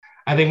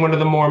I think one of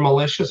the more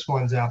malicious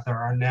ones out there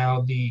are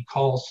now the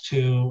calls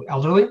to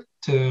elderly,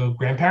 to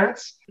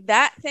grandparents.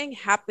 That thing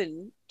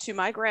happened to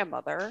my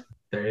grandmother.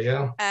 There you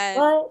go.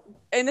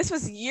 And this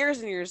was years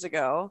and years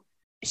ago.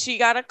 She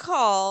got a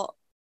call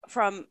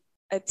from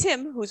a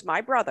Tim, who's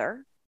my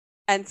brother,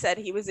 and said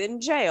he was in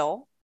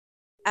jail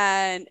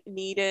and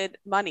needed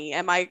money.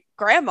 And my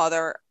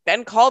grandmother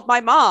then called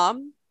my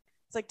mom.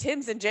 It's like,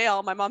 Tim's in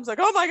jail. My mom's like,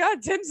 oh my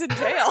God, Tim's in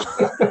jail.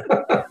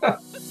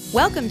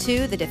 Welcome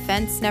to The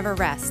Defense Never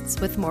Rests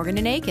with Morgan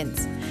and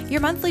Akins,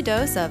 your monthly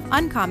dose of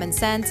uncommon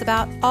sense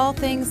about all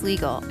things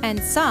legal and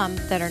some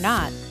that are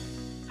not.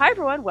 Hi,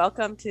 everyone.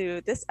 Welcome to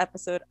this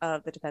episode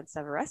of The Defense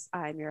Never Rests.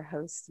 I'm your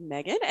host,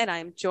 Megan, and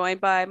I'm joined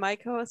by my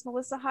co-host,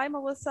 Melissa. Hi,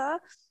 Melissa.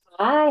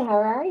 Hi, how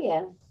are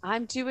you?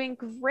 I'm doing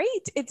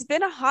great. It's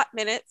been a hot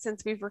minute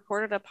since we've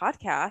recorded a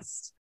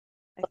podcast.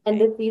 And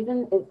the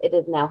season, it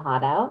is now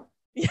hot out.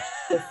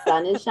 The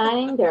sun is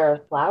shining. There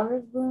are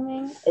flowers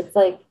blooming. It's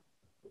a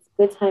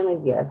good time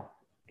of year.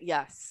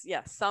 Yes.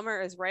 Summer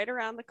is right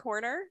around the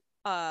corner.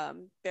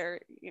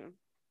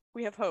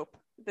 We have hope.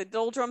 The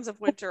doldrums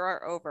of winter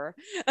are over.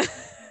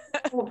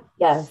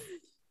 Yes.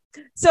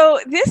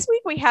 So this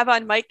week we have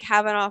on Mike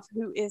Cavanaugh,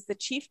 who is the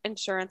Chief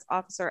Insurance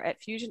Officer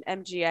at Fusion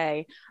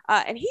MGA.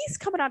 And he's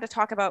coming on to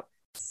talk about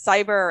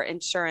cyber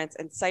insurance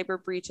and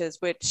cyber breaches,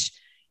 which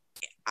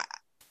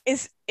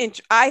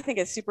I think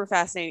is super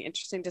fascinating,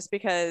 interesting, just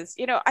because,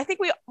 I think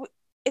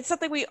it's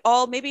something we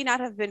all maybe not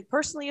have been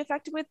personally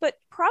affected with, but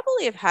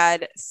probably have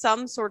had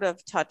some sort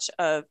of touch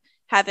of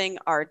having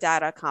our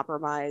data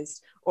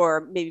compromised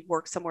or maybe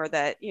work somewhere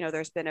that,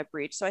 there's been a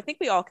breach. So I think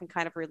we all can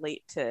kind of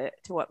relate to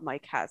what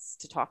Mike has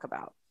to talk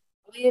about.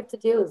 All you have to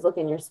do is look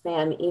in your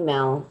spam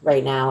email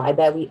right now. I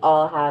bet we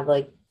all have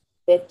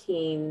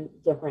 15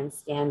 different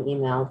scam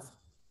emails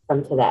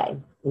from today.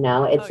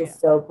 It's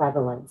so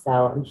prevalent. So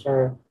I'm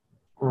sure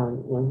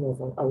there's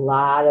a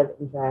lot of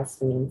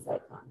interesting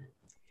insights on it.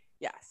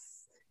 Yes.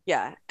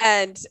 Yeah.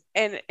 And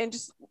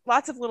just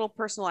lots of little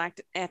personal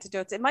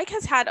anecdotes. And Mike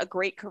has had a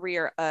great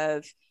career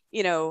of,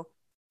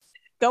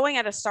 going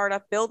at a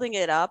startup, building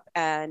it up,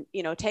 and,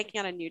 taking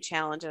on a new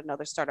challenge at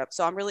another startup.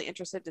 So I'm really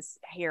interested to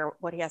hear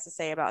what he has to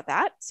say about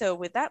that. So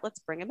with that, let's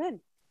bring him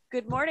in.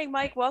 Good morning,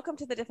 Mike. Welcome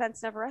to The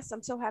Defense Never Rests.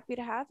 I'm so happy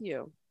to have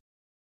you.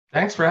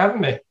 Thanks for having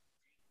me.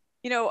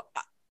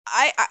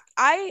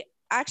 I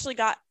actually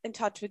got in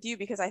touch with you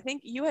because I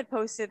think you had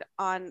posted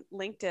on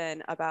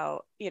LinkedIn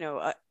about,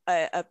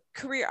 a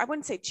career, I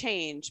wouldn't say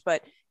change,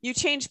 but you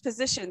changed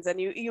positions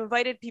and you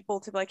invited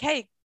people to be like,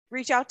 hey,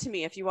 reach out to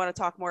me if you want to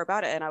talk more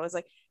about it. And I was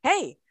like,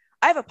 hey,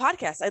 I have a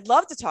podcast. I'd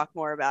love to talk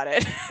more about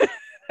it.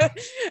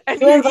 And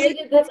you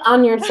invited this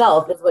on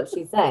yourself is what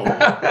she's saying.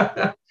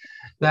 That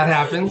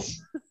happens.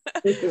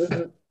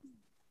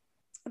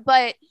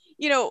 But,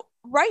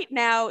 right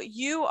now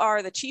you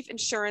are the Chief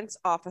Insurance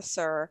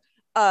Officer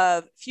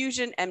of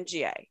Fusion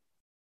MGA.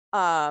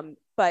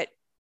 But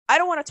I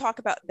don't want to talk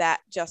about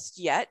that just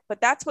yet, but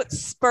that's what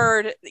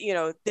spurred,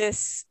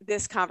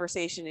 this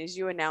conversation is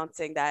you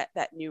announcing that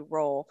new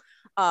role.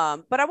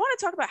 But I want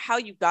to talk about how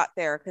you got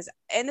there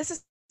and this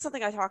is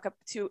something I talk up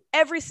to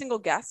every single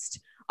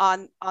guest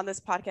on this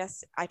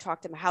podcast. I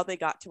talk to them how they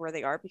got to where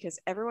they are because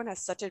everyone has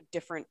such a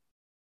different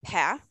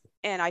path.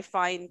 And I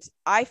find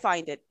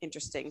it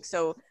interesting.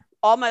 So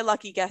all my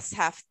lucky guests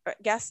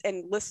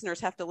and listeners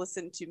have to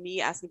listen to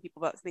me asking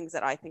people about things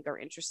that I think are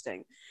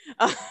interesting.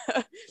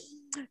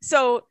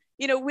 So,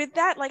 with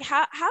that,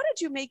 how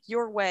did you make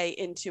your way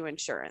into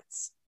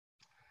insurance?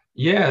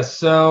 Yeah,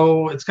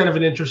 so it's kind of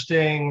an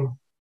interesting,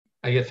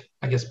 I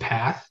guess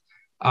path.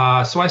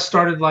 So I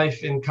started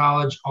life in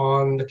college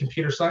on the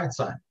computer science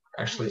side,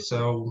 actually.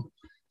 So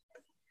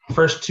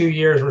first 2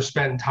 years were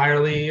spent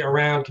entirely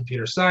around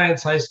computer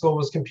science. High school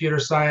was computer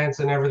science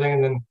and everything.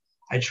 And then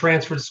I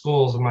transferred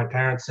schools and my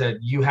parents said,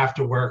 you have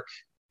to work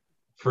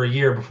for a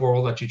year before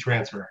we'll let you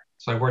transfer.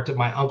 So I worked at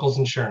my uncle's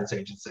insurance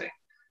agency.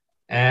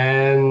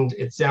 And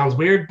it sounds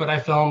weird, but I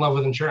fell in love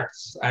with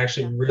insurance. I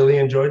actually really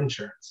enjoyed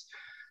insurance.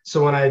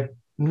 So when I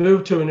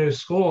moved to a new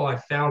school, I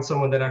found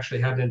someone that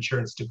actually had an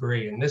insurance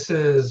degree. And this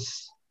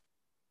is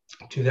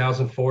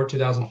 2004,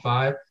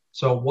 2005.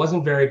 So it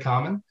wasn't very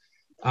common.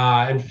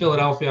 In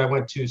Philadelphia, I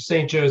went to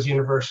St. Joe's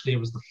University. It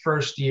was the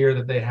first year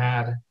that they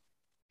had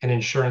an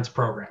insurance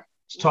program.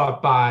 It's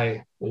taught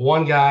by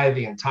one guy,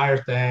 the entire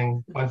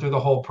thing, went through the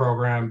whole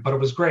program, but it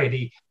was great.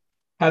 He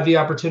had the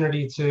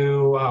opportunity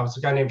to, it was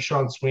a guy named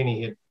Sean Sweeney.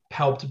 He had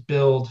helped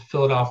build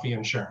Philadelphia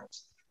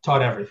insurance,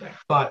 taught everything.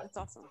 But that's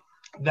awesome.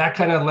 That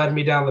kind of led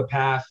me down the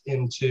path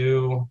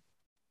into,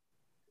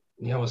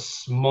 a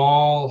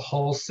small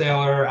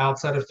wholesaler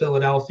outside of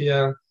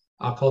Philadelphia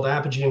called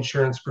Apogee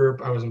Insurance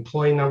Group. I was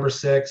employee number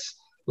 6.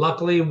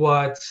 Luckily,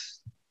 what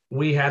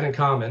we had in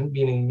common,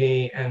 meaning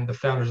me and the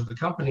founders of the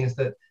company, is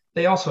that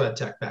they also had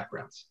tech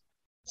backgrounds.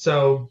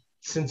 So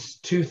since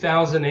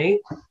 2008,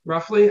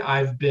 roughly,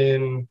 I've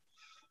been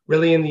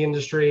really in the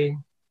industry,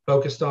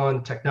 focused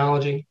on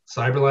technology,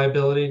 cyber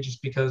liability,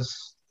 just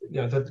because,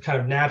 the kind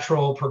of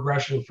natural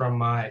progression from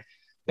my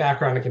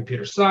background in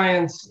computer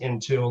science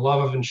into a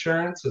love of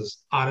insurance, as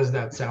odd as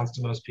that sounds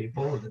to most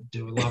people that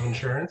do love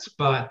insurance.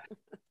 But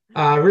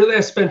really, I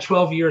spent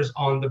 12 years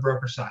on the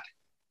broker side,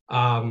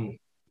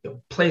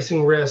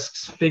 placing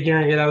risks,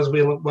 figuring it out as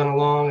we went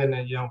along. And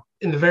then,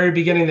 in the very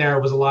beginning there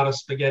was a lot of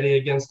spaghetti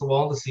against the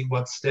wall to see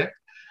what stick.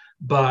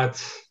 But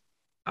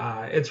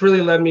it's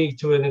really led me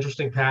to an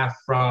interesting path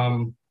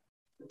from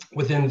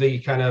within the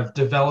kind of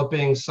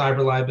developing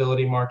cyber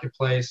liability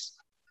marketplace,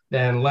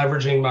 then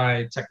leveraging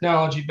my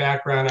technology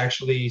background,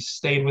 actually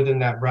stayed within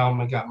that realm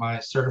and got my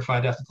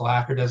certified ethical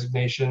hacker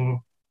designation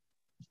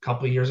a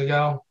couple of years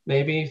ago,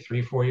 maybe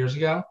 3-4 years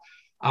ago.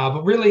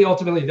 But really,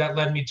 ultimately, that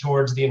led me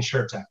towards the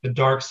insurtech, the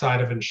dark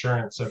side of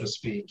insurance, so to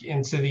speak,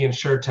 into the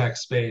insurtech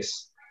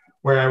space,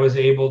 where I was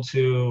able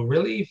to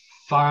really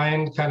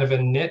find kind of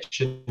a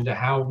niche into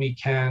how we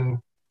can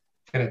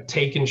kind of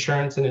take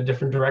insurance in a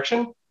different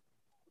direction,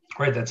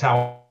 right? That's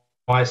how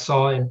I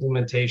saw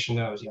implementation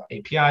of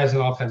APIs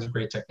and all kinds of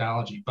great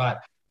technology.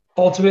 But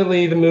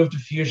ultimately, the move to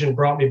Fusion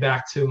brought me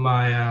back to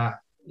my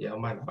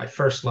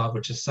first love,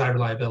 which is cyber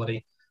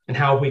liability, and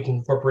how we can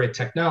incorporate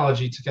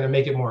technology to kind of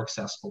make it more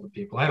accessible to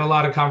people. I had a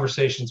lot of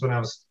conversations when I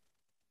was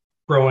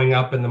growing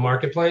up in the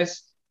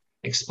marketplace,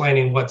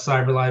 explaining what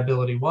cyber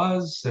liability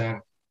was and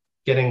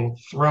getting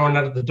thrown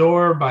out of the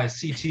door by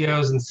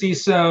CTOs and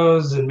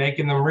CISOs and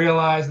making them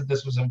realize that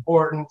this was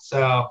important.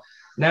 So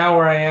now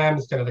where I am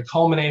is kind of the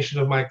culmination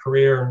of my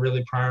career and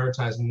really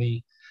prioritizing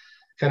the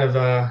kind of,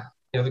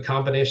 the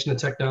combination of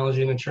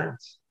technology and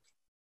insurance.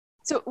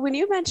 So when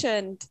you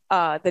mentioned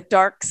the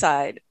dark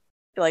side,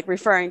 like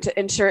referring to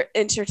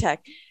insurtech,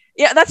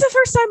 yeah, that's the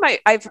first time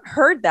I've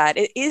heard that.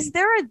 Is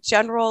there a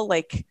general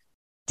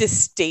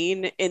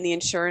disdain in the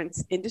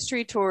insurance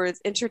industry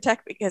towards insurtech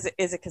because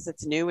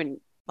it's new and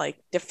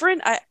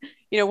different?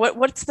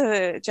 What's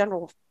the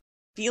general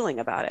feeling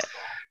about it?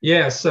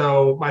 Yeah,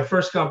 so my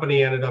first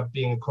company ended up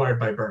being acquired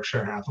by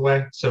Berkshire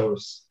Hathaway. So it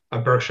was a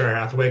Berkshire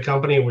Hathaway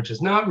company, which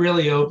is not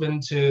really open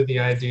to the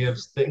idea of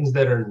things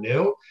that are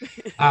new.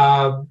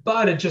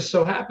 But it just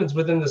so happens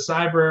within the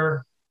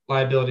cyber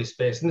liability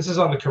space, and this is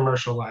on the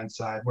commercial line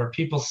side, where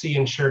people see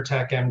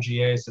insurtech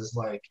MGAs as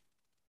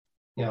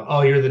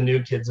oh, you're the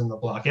new kids in the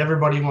block.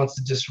 Everybody wants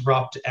to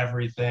disrupt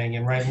everything.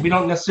 And right, we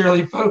don't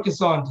necessarily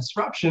focus on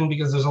disruption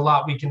because there's a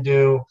lot we can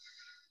do,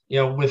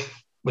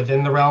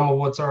 within the realm of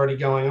what's already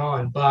going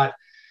on. But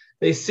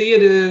they see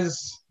it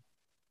as,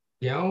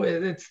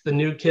 it's the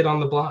new kid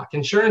on the block.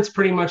 Insurance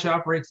pretty much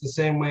operates the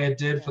same way it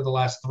did for the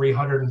last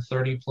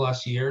 330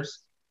 plus years.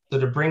 So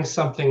to bring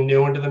something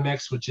new into the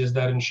mix, which is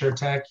that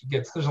insurtech,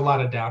 there's a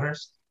lot of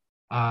doubters.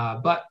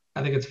 But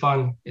I think it's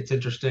fun. It's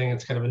interesting.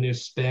 It's kind of a new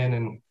spin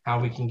and how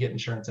we can get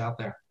insurance out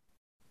there.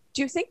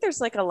 Do you think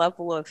there's a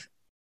level of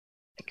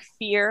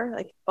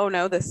fear? Oh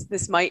no,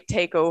 this might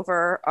take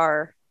over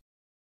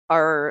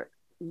our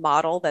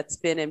model that's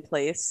been in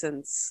place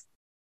since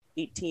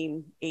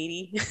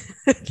 1880?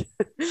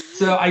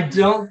 So I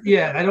don't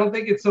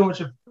think it's so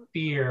much of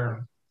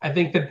fear. I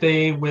think that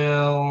they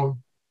will.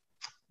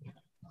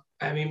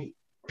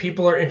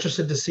 People are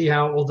interested to see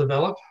how it will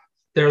develop.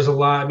 There's a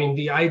lot.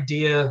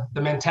 The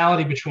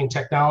mentality between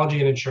technology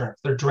and insurance,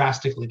 they're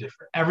drastically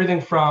different. Everything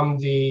from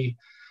the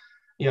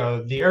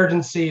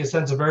urgency, a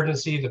sense of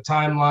urgency, the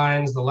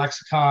timelines, the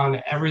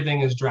lexicon,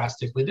 everything is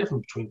drastically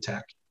different between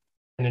tech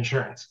and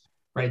insurance,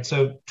 right?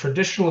 So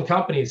traditional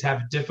companies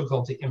have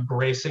difficulty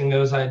embracing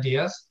those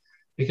ideas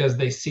because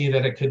they see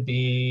that it could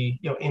be,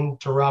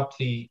 interrupt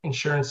the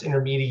insurance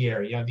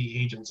intermediary,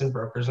 the agents and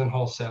brokers and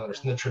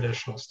wholesalers and the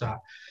traditional stuff.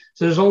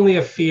 So there's only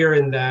a fear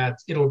in that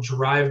it'll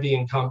drive the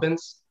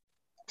incumbents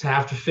to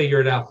have to figure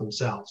it out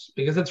themselves,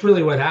 because that's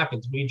really what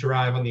happens. We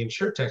drive on the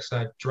insurtech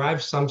side,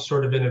 drive some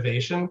sort of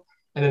innovation,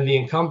 and then the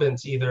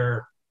incumbents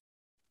either,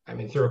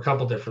 through a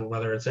couple different,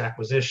 whether it's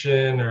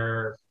acquisition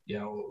or,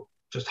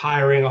 just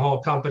hiring a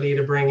whole company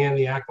to bring in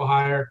the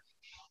acqui-hire,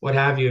 what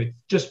have you,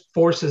 just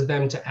forces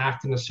them to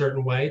act in a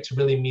certain way to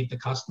really meet the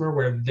customer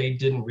where they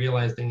didn't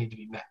realize they need to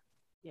be met.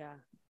 Yeah.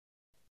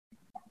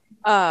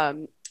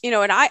 And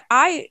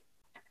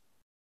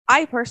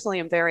I personally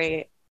am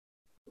very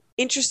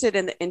interested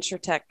in the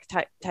insurtech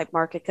type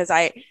market because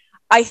I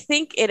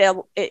think it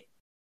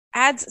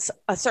adds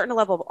a certain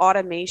level of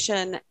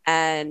automation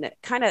and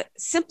kind of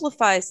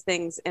simplifies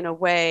things in a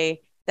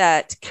way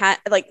that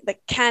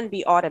can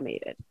be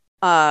automated.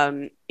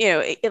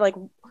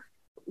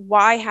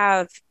 Why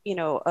have,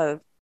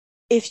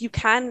 if you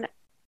can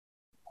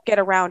get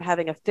around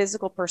having a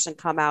physical person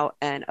come out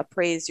and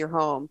appraise your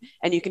home,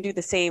 and you can do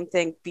the same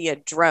thing via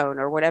drone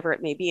or whatever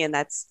it may be, and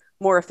that's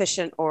more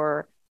efficient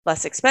or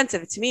less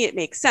expensive, to me, it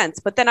makes sense.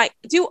 But then I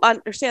do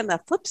understand the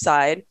flip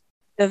side,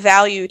 the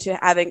value to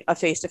having a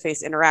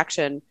face-to-face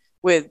interaction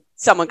with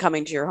someone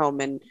coming to your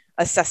home and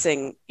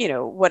assessing,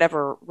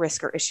 whatever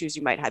risk or issues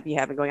you might be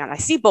having going on. I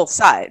see both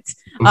sides.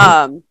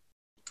 Mm-hmm.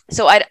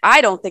 So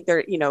I don't think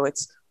they're,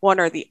 it's one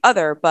or the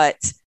other,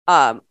 but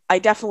I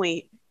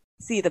definitely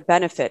see the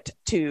benefit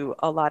to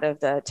a lot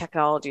of the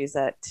technologies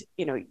that,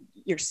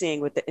 you're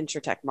seeing with the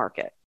insurtech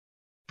market.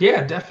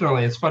 Yeah,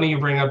 definitely. It's funny you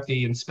bring up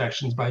the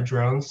inspections by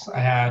drones. I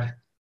had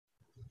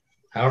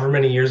however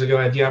many years ago,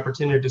 I had the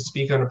opportunity to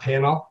speak on a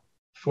panel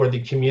for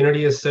the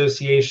Community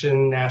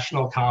Association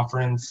National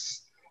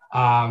Conference.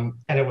 And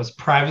it was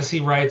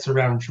privacy rights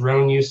around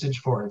drone usage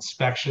for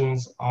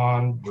inspections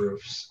on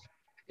roofs.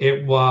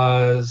 It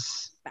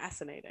was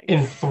fascinating,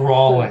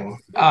 enthralling.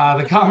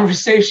 The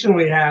conversation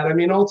we had, I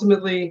mean,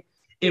 ultimately,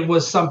 it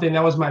was something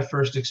that was my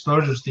first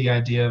exposure to the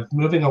idea of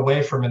moving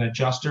away from an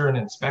adjuster and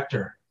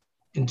inspector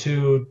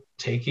into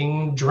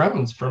taking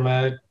drones from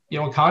a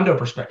condo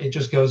perspective. It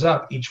just goes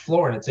up each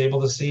floor and it's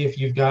able to see if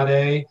you've got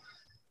a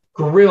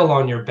grill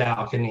on your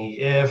balcony,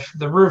 if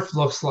the roof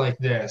looks like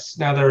this.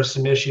 Now there are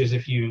some issues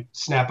if you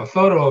snap a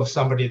photo of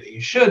somebody that you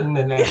shouldn't,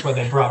 and that's why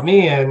they brought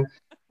me in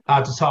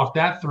to talk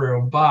that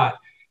through. But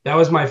that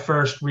was my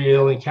first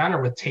real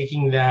encounter with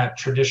taking that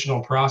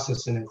traditional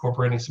process and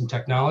incorporating some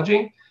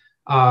technology.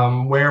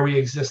 Where we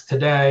exist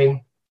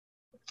today,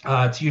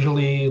 it's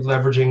usually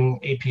leveraging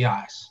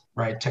APIs,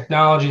 right?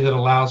 Technology that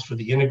allows for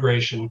the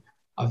integration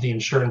of the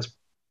insurance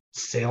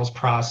sales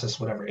process,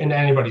 whatever, in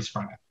anybody's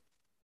front end,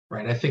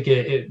 right? I think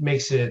it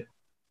makes it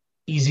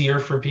easier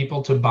for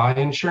people to buy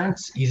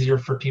insurance, easier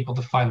for people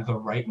to find the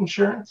right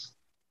insurance.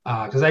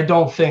 Because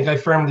I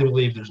firmly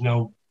believe there's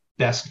no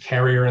best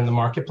carrier in the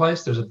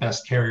marketplace. There's a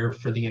best carrier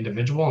for the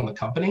individual and the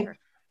company.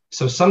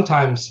 So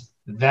sometimes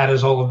that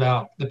is all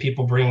about the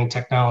people bringing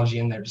technology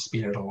in there to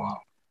speed it along.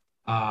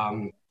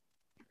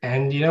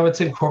 And,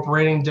 it's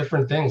incorporating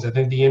different things. I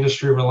think the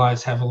industry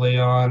relies heavily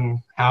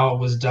on how it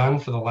was done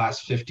for the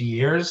last 50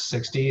 years,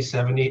 60,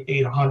 70,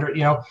 800,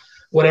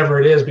 whatever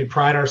it is. We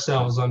pride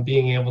ourselves on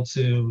being able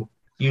to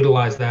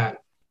utilize that.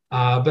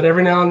 But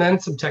every now and then,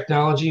 some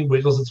technology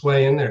wiggles its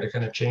way in there to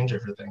kind of change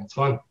everything. It's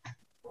fun.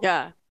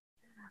 Yeah.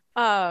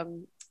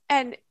 And,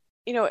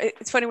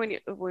 it's funny when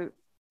we're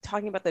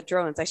talking about the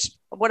drones.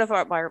 One of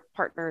my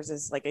partners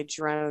is like a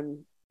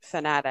drone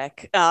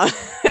fanatic.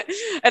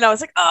 And I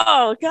was like,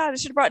 oh God, I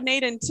should have brought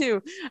Nate in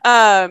too.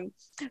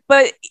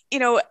 But,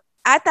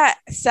 at that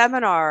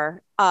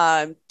seminar,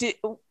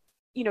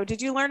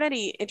 did you learn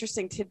any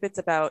interesting tidbits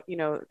about,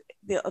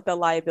 the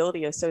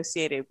liability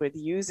associated with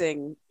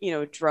using,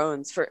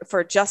 drones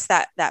for just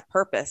that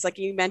purpose? Like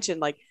you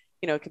mentioned, like,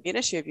 it could be an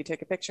issue if you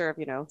take a picture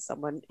of,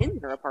 someone in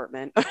your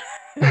apartment.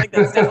 Like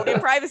that's definitely a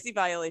privacy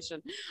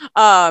violation.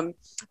 But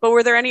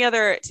were there any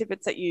other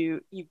tidbits that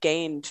you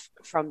gained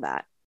from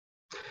that?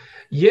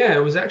 Yeah, it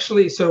was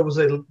actually,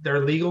 their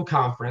legal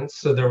conference.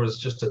 So there was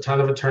just a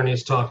ton of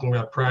attorneys talking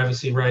about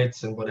privacy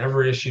rights and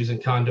whatever issues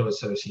in condo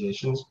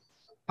associations.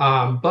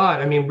 But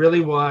I mean, really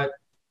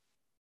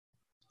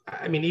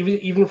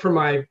even for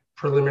my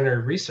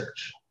preliminary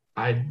research,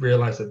 I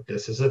realized that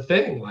this is a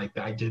thing. Like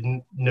I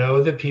didn't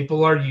know that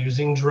people are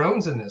using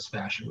drones in this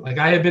fashion. Like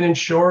I had been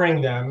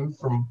insuring them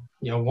from,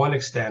 one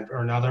extent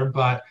or another,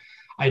 but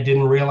I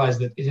didn't realize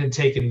that it had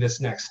taken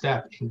this next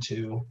step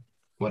into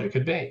what it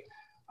could be.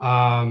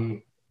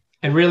 And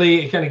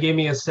really, it kind of gave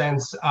me a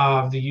sense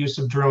of the use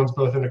of drones,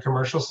 both in a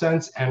commercial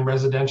sense and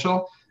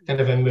residential,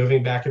 kind of in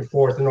moving back and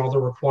forth and all the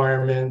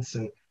requirements.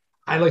 And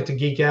I like to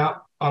geek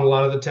out on a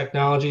lot of the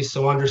technology.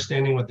 So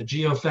understanding what the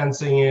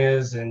geofencing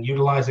is and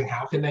utilizing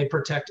how can they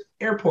protect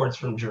airports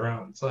from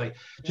drones? Like,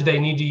 do they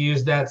need to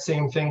use that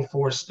same thing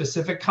for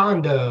specific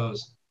condos?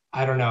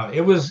 I don't know.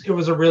 It was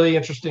a really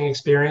interesting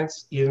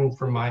experience, even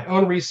from my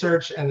own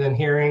research, and then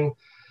hearing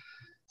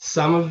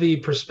some of the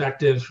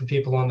perspectives from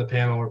people on the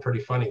panel were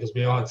pretty funny because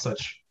we all had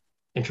such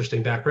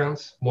interesting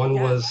backgrounds. One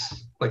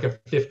was like a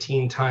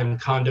 15-time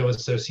condo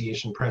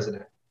association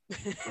president.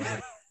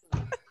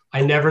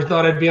 I never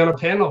thought I'd be on a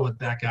panel with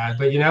that guy,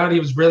 but he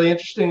was really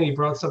interesting. He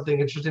brought something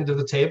interesting to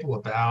the table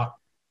about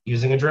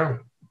using a drone.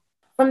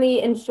 From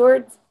the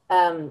insurer's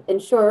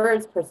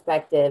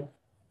perspective,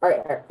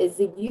 is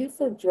the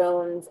use of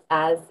drones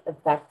as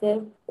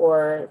effective,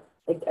 or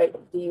do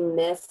you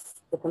miss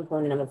the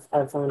component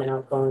of someone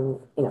out going,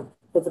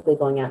 physically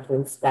going out to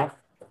inspect,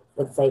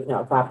 let's say,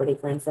 a property,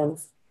 for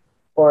instance,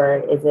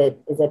 or is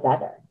it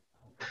better?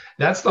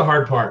 That's the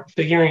hard part,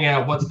 figuring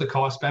out what's the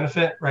cost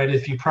benefit, right?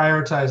 If you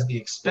prioritize the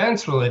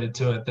expense related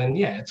to it, then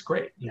yeah, it's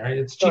great, right?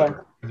 It's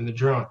cheaper than the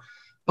drone.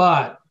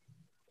 But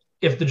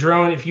if the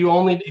drone, if you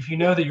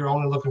know that you're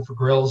only looking for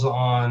grills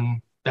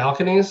on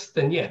balconies,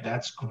 then yeah,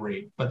 that's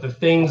great. But the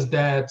things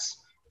that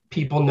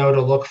people know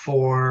to look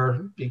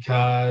for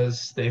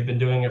because they've been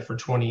doing it for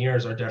 20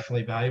 years are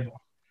definitely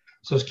valuable.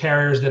 So as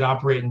carriers that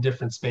operate in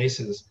different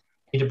spaces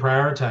need to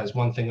prioritize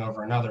one thing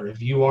over another.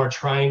 If you are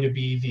trying to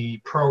be the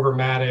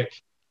programmatic,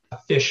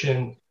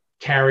 efficient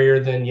carrier,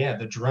 then yeah,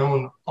 the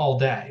drone all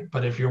day.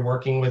 But if you're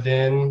working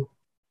within,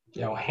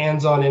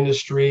 hands-on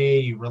industry,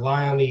 you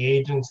rely on the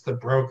agents, the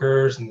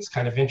brokers, and this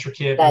kind of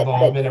intricate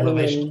involvement and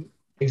relationship.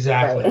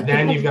 Exactly. Right.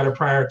 Then you've got to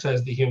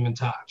prioritize the human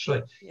touch.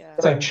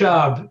 It's like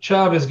Chubb.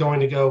 Chubb is going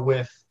to go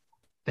with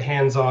the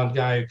hands-on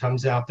guy who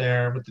comes out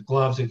there with the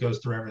gloves and goes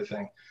through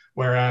everything.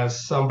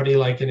 Whereas somebody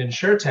like an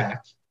InsurTech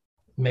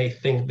may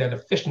think that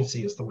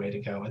efficiency is the way to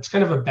go. It's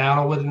kind of a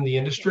battle within the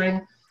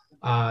industry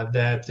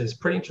that is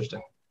pretty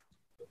interesting.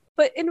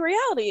 But in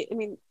reality, I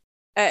mean,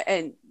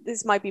 and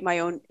this might be my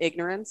own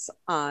ignorance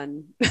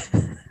on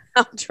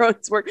how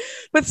drones work,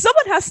 but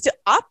someone has to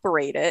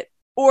operate it,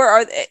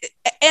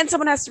 and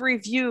someone has to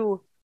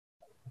review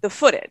the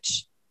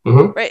footage,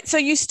 right? So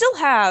you still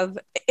have,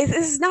 this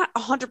is not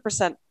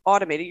 100%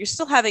 automated. You're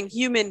still having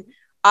human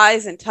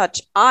eyes and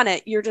touch on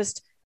it. You're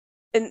just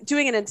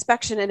doing an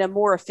inspection in a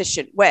more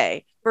efficient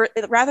way,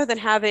 rather than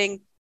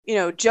having,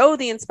 Joe,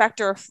 the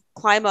inspector,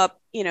 climb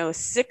up,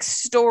 6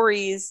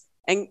 stories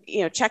and,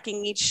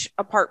 checking each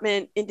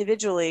apartment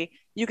individually.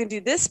 You can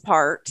do this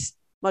part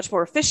much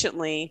more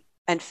efficiently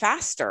and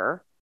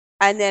faster,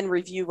 and then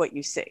review what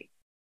you see.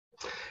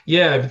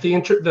 Yeah, but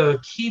the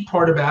key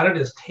part about it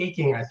is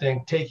taking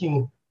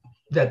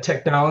that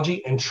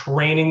technology and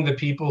training the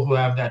people who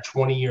have that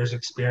 20 years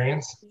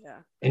experience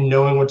and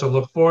knowing what to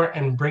look for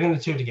and bringing the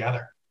two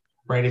together,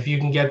 right? If you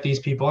can get these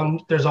people,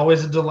 and there's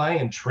always a delay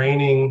in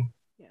training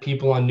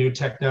people on new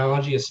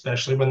technology,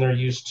 especially when they're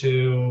used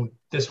to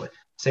this way.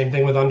 Same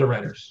thing with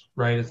underwriters,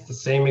 right? It's the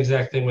same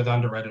exact thing with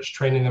underwriters,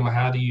 training them on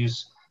how to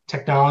use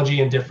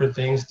technology and different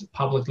things,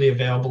 publicly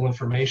available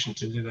information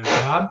to do their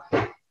job.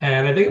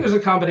 And I think there's a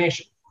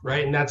combination,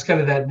 right? And that's kind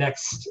of that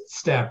next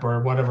step,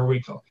 or whatever we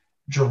call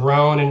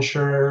drone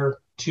insurer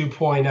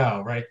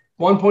 2.0, right?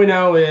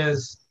 1.0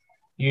 is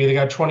you either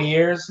got 20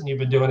 years and you've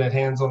been doing it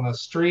hands on the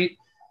street,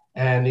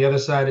 and the other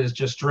side is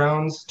just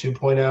drones.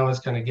 2.0 is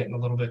kind of getting a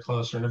little bit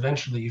closer, and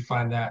eventually you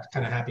find that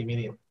kind of happy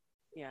medium.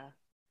 Yeah. Have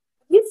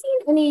you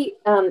seen any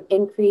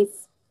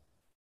increase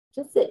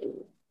just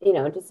in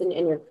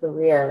your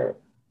career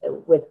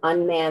with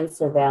unmanned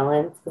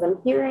surveillance? Because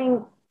I'm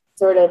hearing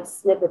sort of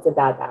snippets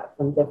about that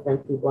from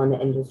different people in the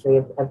industry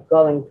of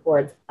going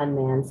towards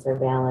unmanned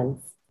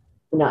surveillance.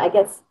 I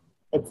guess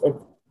it's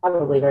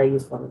probably very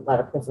useful in a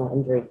lot of personal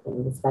injury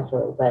things,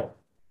 especially. But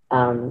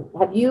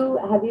have you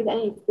had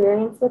any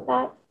experience with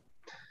that?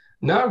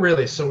 Not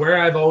really. So where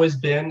I've always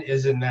been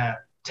is in that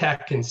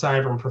tech and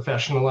cyber and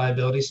professional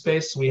liability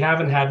space. We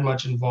haven't had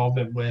much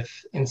involvement with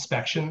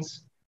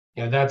inspections.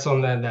 That's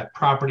on that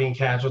property and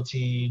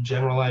casualty,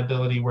 general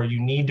liability, where you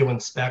need to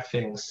inspect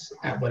things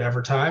at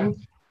whatever time.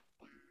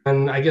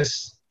 And I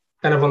guess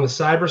kind of on the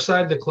cyber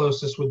side, the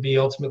closest would be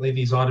ultimately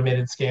these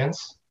automated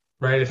scans,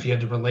 right? If you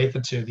had to relate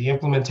the two, the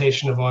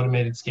implementation of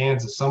automated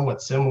scans is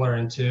somewhat similar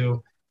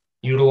into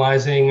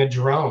utilizing a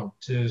drone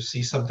to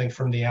see something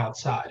from the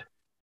outside,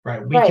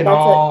 right? We can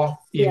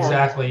all,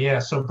 exactly, yeah.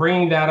 So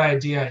bringing that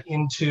idea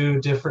into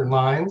different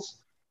lines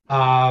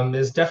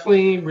is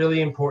definitely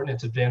really important.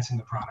 It's advancing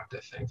the product,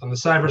 I think. On the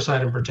cyber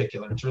side in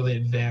particular, it's really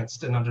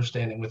advanced in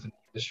understanding within the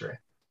industry.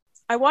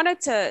 I wanted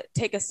to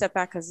take a step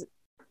back because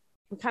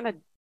we kind of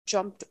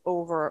jumped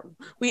over.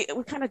 We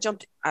kind of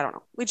jumped. I don't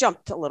know. We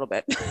jumped a little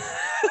bit,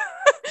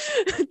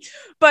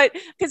 but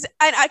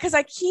because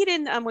I keyed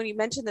in when you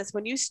mentioned this,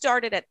 when you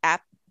started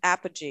at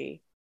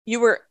Apogee, you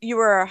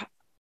were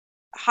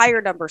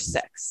hire number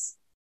 6.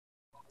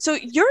 So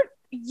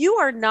you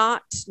are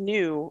not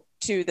new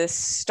to this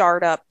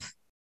startup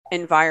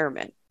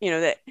environment.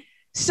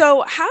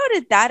 So how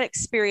did that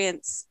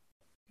experience?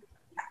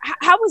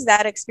 How was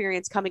that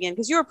experience coming in?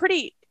 Because you were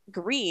pretty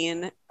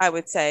green, I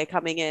would say,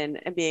 coming in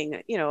and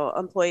being,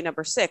 employee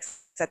number 6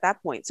 at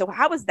that point. So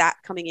how was that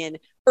coming in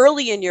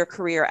early in your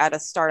career at a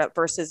startup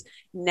versus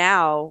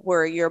now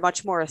where you're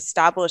much more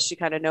established, you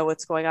kind of know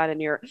what's going on,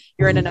 and you're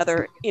in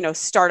another,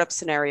 startup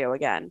scenario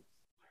again?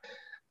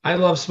 I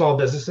love small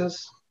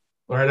businesses,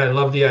 right? I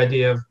love the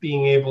idea of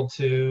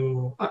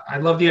I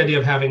love the idea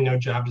of having no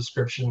job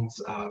descriptions,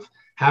 of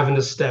having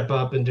to step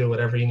up and do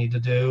whatever you need to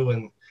do.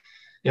 And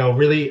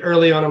really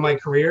early on in my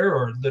career,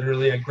 or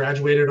literally I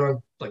graduated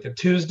on like a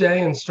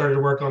Tuesday and started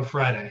work on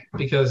Friday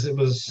because it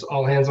was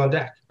all hands on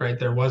deck, right?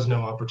 There was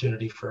no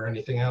opportunity for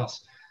anything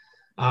else.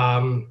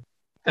 I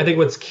think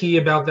what's key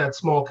about that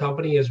small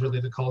company is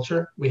really the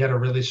culture. We had a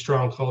really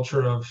strong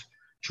culture of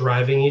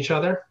driving each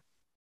other.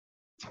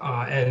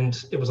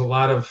 And it was a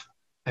lot of,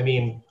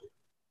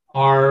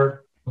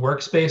 our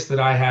workspace that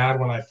I had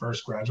when I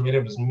first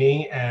graduated was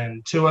me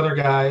and 2 other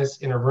guys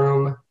in a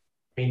room,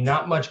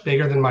 not much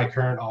bigger than my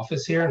current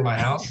office here in my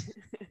house,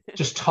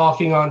 just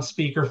talking on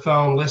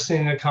speakerphone,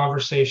 listening to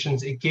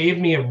conversations. It gave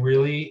me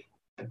a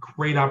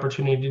great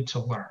opportunity to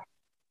learn,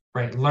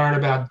 right? Learn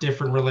about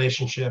different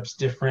relationships,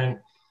 different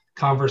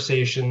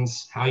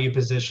conversations, how you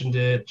positioned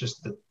it,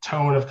 just the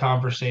tone of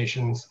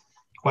conversations,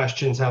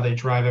 questions, how they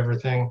drive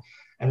everything.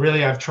 And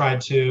really, I've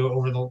tried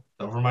to,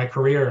 over my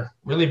career,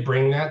 really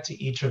bring that to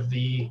each of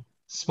the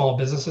small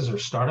businesses or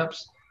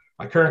startups.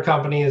 My current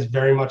company is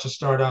very much a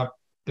startup.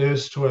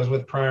 Boost, who I was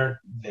with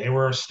prior, they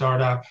were a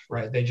startup,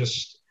 right? They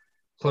just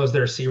closed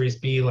their Series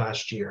B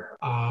last year.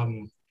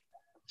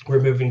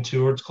 We're moving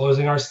towards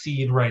closing our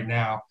seed right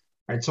now,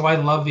 right? So I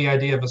love the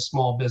idea of a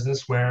small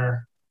business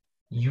where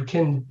you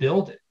can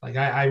build it. Like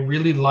I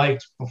really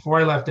liked, before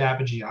I left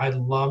Apogee, I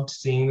loved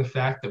seeing the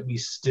fact that we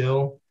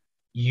still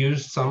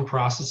used some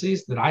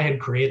processes that I had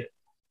created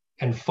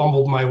and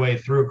fumbled my way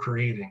through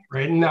creating,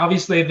 right? And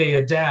obviously they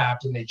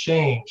adapt and they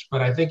change,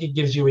 but I think it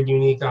gives you a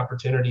unique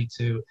opportunity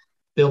to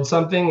build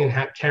something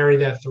and carry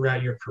that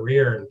throughout your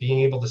career, and being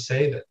able to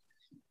say that,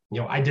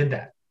 I did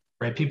that,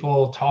 right?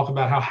 People talk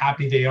about how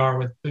happy they are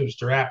with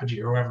Boost or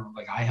Apogee or whoever.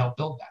 Like, I helped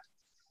build that.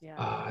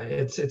 Yeah.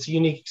 It's a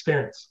unique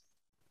experience.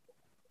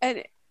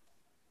 And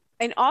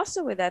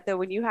also with that though,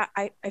 when you have,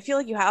 I feel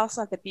like you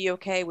also have to be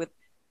okay with,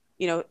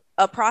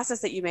 a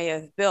process that you may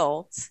have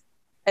built,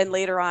 and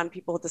later on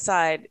people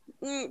decide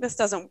this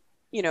doesn't,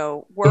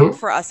 work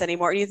for us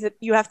anymore.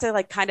 You have to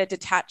like kind of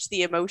detach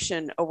the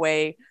emotion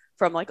away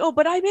from like, oh,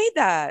 but I made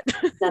that.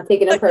 Not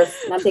taking it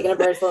not taking it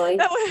personally.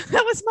 That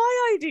was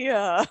my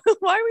idea.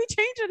 Why are we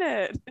changing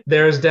it?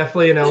 There's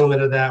definitely an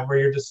element of that where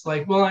you're just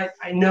like, well,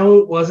 I know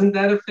it wasn't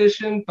that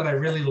efficient, but I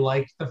really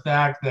liked the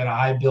fact that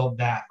I built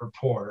that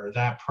report or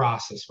that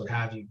process, what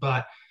have you.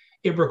 But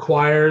it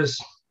requires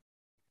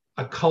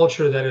a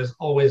culture that is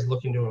always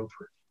looking to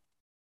improve,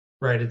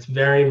 right? It's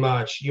very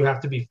much, you have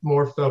to be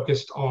more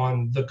focused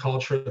on the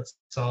culture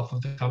itself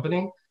of the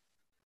company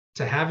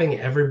to having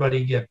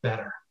everybody get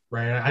better,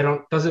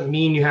 right? Doesn't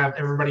mean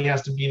everybody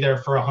has to be there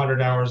for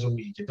 100 hours a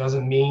week. It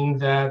doesn't mean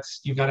that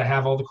you've got to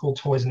have all the cool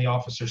toys in the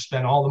office or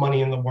spend all the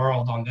money in the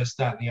world on this,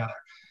 that, and the other.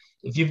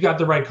 If you've got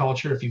the right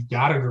culture, if you've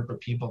got a group of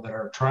people that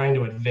are trying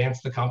to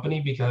advance the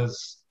company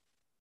because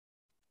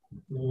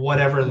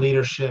whatever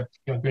leadership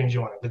brings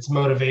you on, if it's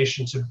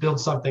motivation to build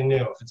something new,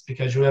 if it's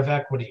because you have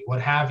equity,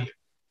 what have you,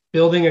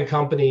 building a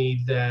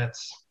company that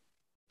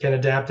can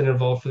adapt and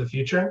evolve for the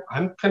future.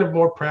 I'm kind of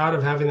more proud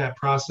of having that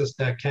process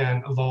that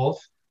can evolve,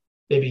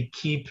 maybe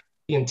keep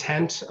the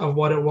intent of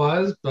what it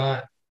was,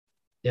 but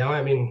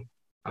I'm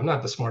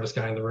not the smartest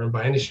guy in the room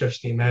by any stretch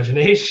of the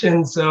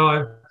imagination.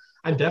 So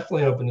I'm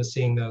definitely open to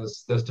seeing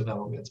those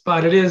developments,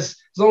 but it is,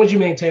 as long as you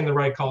maintain the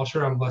right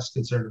culture, I'm less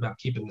concerned about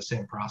keeping the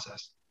same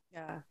process.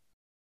 Yeah.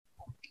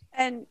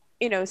 And,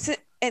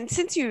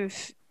 since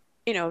you've,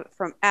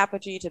 from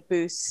Apogee to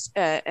Boost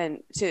and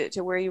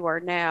to where you are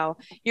now,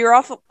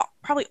 you're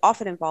probably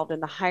often involved in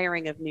the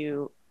hiring of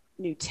new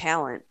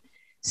talent.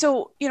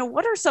 So,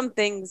 what are some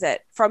things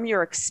that from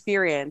your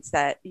experience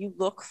that you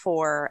look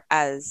for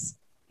as,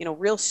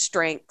 real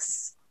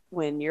strengths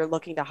when you're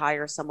looking to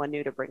hire someone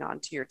new to bring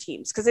onto your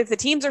teams? Because if the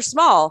teams are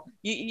small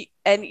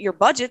and your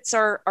budgets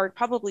are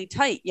probably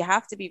tight, you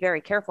have to be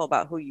very careful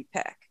about who you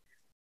pick.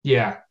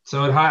 Yeah.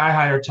 So I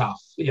hire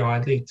tough,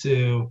 I think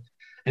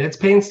and it's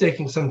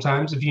painstaking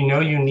sometimes if you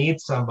need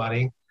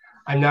somebody.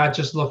 I'm not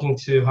just looking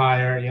to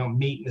hire,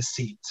 meat in the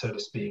seat, so to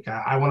speak.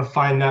 I want to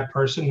find that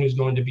person who's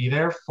going to be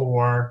there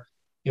for,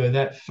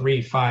 that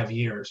 3-5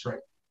 years, right?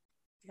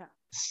 Yeah.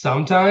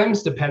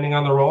 Sometimes, depending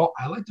on the role,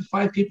 I like to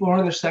find people who are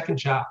on their second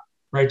job,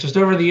 right? Just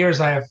over the years,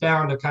 I have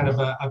found a kind of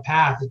a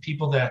path of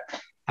people that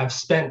have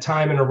spent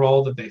time in a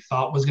role that they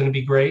thought was going to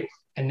be great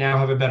and now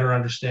have a better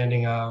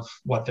understanding of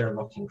what they're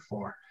looking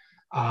for.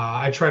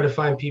 I try to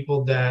find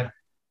people that,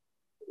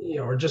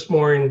 are just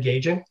more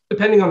engaging,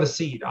 depending on the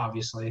seat,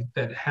 obviously,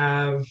 that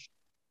have,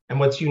 and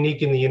what's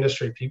unique in the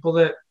industry, people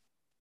that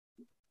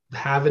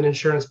have an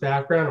insurance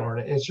background or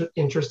an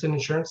interest in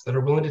insurance that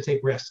are willing to take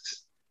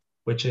risks,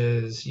 which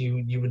is,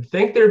 you would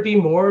think there'd be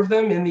more of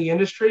them in the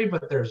industry,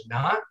 but there's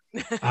not.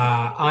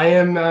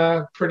 I'm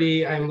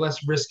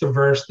less risk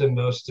averse than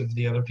most of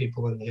the other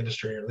people in the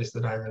industry, or at least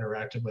that I've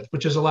interacted with,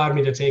 which has allowed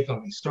me to take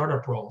on these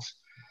startup roles.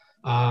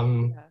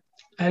 And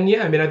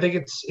I think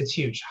it's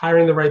huge.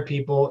 Hiring the right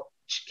people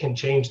can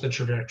change the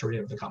trajectory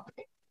of the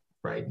company,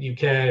 right?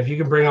 If you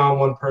can bring on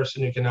one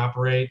person who can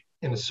operate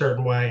in a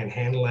certain way and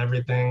handle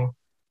everything,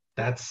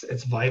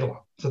 it's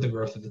vital to the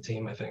growth of the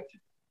team, I think.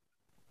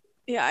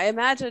 Yeah, I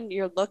imagine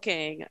you're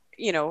looking,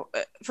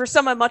 for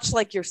someone much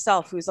like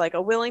yourself, who's like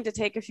willing to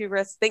take a few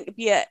risks,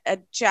 be a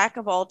jack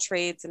of all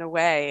trades in a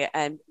way,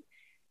 and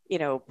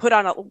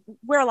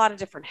wear a lot of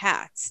different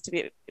hats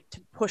to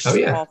push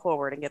the ball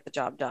forward and get the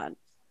job done.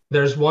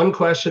 There's one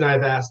question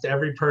I've asked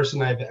every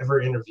person I've ever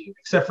interviewed,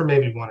 except for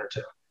maybe one or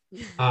two.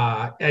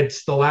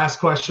 It's the last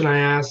question I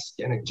ask,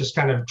 and it just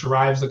kind of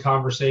drives the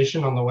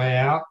conversation on the way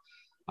out.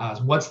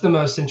 What's the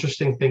most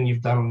interesting thing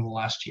you've done in the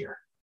last year?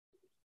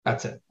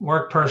 That's it.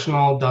 Work,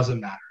 personal, doesn't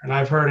matter. And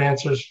I've heard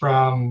answers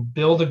from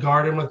build a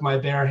garden with my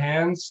bare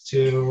hands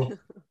to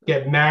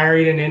get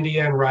married in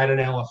India and ride an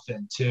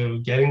elephant, to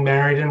getting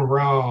married in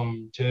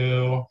Rome,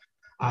 to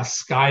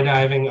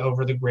skydiving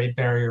over the Great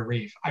Barrier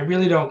Reef. I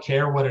really don't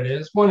care what it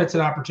is. One, it's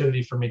an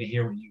opportunity for me to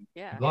hear what you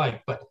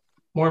like, but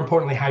more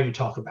importantly, how you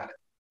talk about it,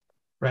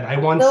 right? I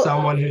want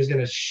someone who's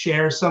going to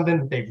share something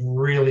that they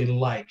really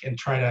like and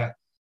try to,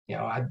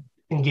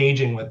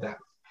 engaging with them.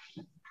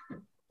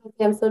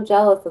 I'm so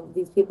jealous of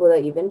these people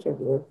that you've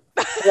interviewed.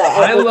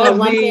 I love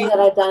one thing that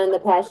I've done in the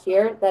past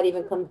year that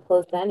even comes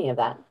close to any of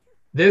that.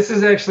 This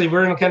is actually,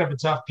 we're in kind of a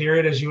tough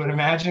period, as you would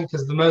imagine,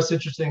 because the most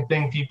interesting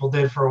thing people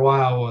did for a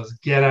while was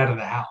get out of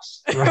the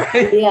house,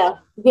 right? Yeah,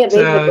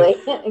 basically.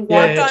 Exactly.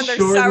 Yeah, on their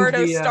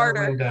sourdough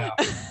starter.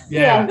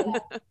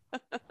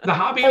 The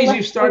hobbies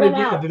you started,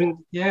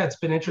 it's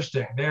been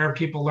interesting. There are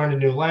people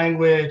learning a new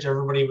language.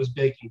 Everybody was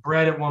baking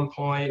bread at one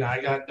point.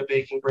 I got into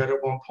baking bread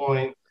at one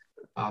point.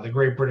 The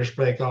Great British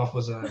Bake Off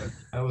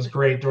was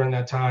great during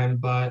that time.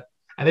 But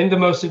I think the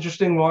most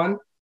interesting one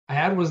I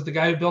had was the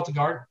guy who built a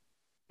garden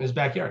in his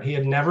backyard. He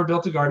had never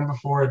built a garden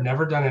before, had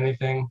never done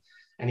anything.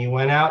 And he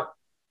went out,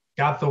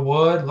 got the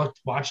wood,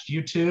 watched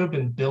YouTube,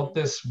 and built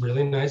this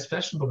really nice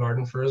vegetable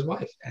garden for his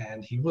wife.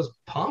 And he was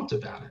pumped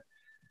about it.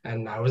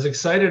 And I was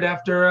excited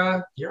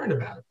after hearing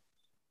about it.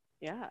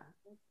 Yeah.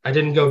 I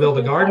didn't go build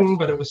a garden,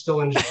 but it was still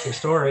an interesting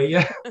story.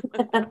 Yeah.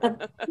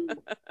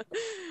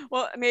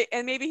 Well,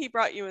 and maybe he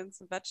brought you in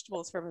some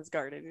vegetables from his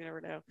garden. You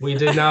never know. We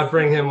did not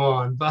bring him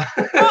on, but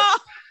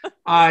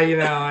I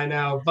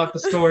know, but the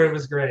story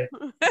was great.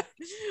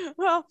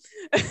 Well,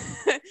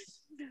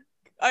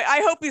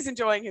 I hope he's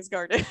enjoying his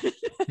garden.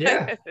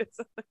 Yeah.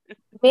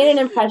 Made an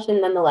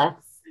impression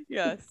nonetheless.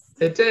 Yes.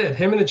 It did.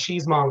 Him and the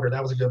cheesemonger,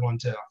 that was a good one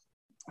too.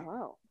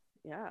 Oh,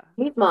 yeah.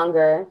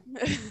 Cheesemonger.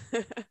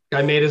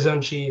 Guy made his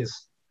own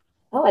cheese.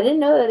 Oh, I didn't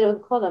know that it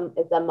was called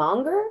it's a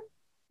monger.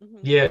 Mm-hmm.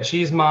 Yeah,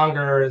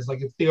 cheesemonger is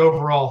like, it's the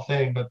overall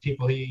thing, but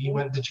he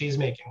went into cheese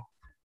making.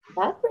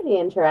 That's pretty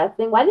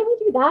interesting. Why didn't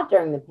we do that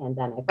during the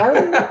pandemic? Why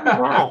would we do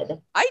that?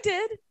 I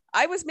did.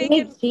 I was You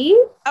making made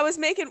cheese. I was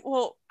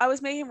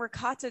making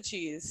ricotta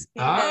cheese.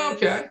 Oh,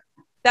 okay.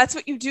 That's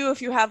what you do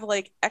if you have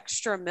like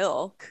extra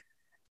milk.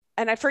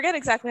 And I forget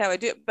exactly how I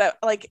do it, but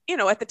like,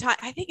 at the time,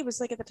 I think it was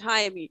like at the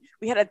time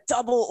we had a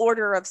double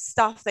order of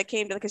stuff that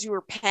came to, because you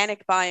were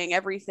panic buying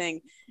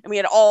everything, and we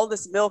had all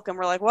this milk, and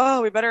we're like,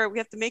 whoa, we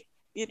have to make,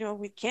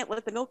 we can't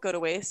let the milk go to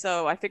waste.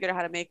 So I figured out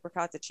how to make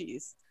ricotta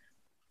cheese.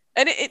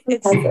 And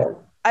it's,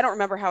 I don't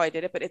remember how I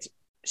did it, but it's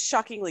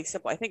shockingly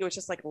simple. I think it was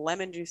just like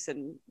lemon juice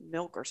and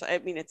milk or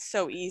something. I mean, it's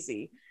so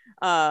easy.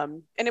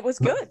 And it was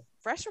good.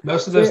 Fresh.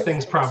 Most of those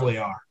things probably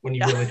are when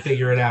you really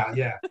figure it out.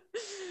 Yeah.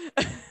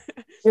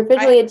 You're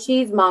officially a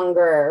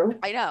cheesemonger.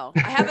 I know.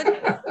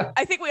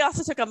 I think we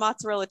also took a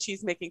mozzarella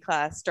cheese making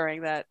class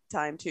during that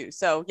time too.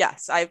 So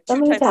yes, I have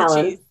 2 types of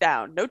cheese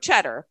down. No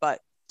cheddar, but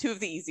 2 of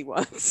the easy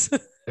ones.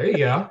 There you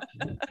go.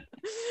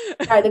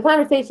 All right, the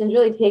conversation's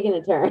really taking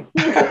a turn.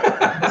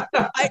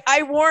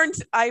 I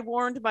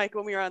warned Mike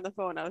when we were on the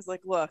phone. I was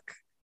like, look,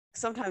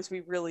 sometimes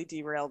we really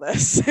derail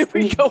this.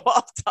 We go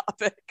off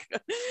topic.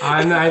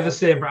 I the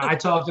same, but I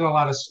talked in a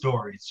lot of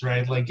stories,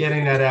 right? Like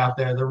getting that out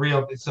there,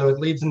 so it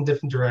leads in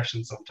different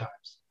directions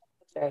sometimes.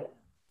 Right.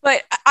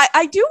 But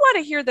I do want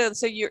to hear though.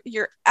 So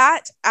you're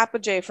at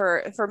Apogee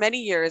for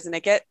many years, and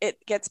it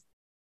gets,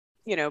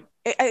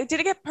 did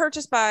it get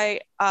purchased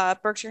by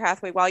Berkshire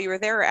Hathaway while you were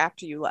there or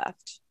after you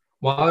left?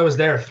 While I was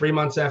there, 3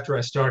 months after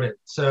I started.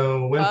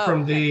 So went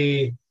from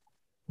the,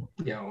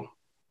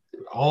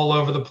 all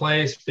over the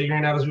place,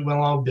 figuring out as we went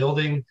along,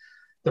 building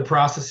the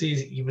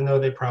processes, even though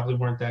they probably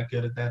weren't that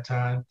good at that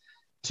time,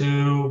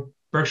 to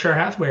Berkshire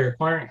Hathaway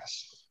acquiring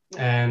us.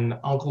 And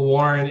Uncle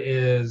Warren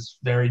is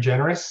very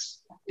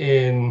generous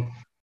in,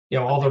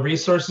 all the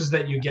resources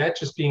that you get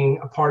just being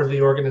a part of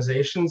the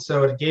organization.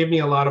 So it gave me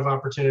a lot of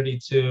opportunity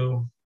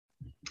to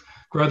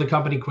grow the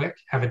company quick,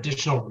 have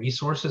additional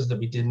resources that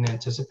we didn't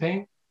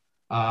anticipate.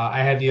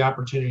 I had the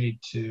opportunity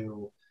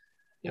to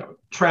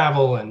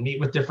travel and meet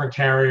with different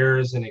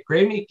carriers, and it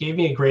gave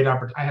me a great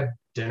opportunity. I had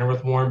dinner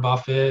with Warren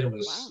Buffett. It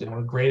was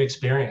a great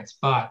experience.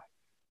 But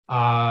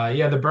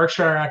the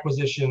Berkshire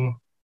acquisition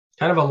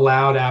kind of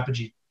allowed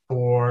Apogee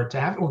to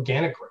have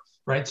organic growth,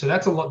 right? So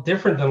that's a lot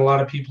different than a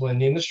lot of people in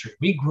the industry.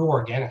 We grew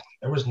organically.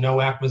 There was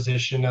no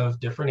acquisition of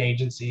different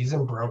agencies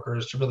and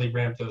brokers to really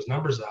ramp those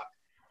numbers up.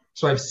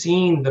 So I've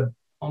seen the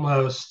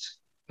almost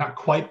not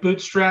quite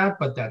bootstrap,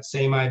 but that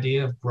same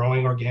idea of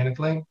growing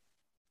organically.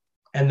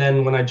 And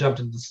then when I jumped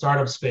into the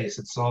startup space,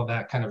 it saw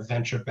that kind of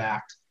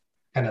venture-backed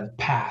kind of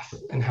path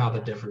and how the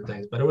different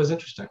things, but it was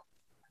interesting.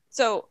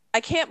 So I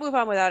can't move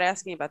on without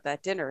asking about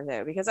that dinner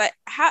though, because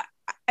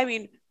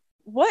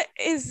what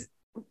is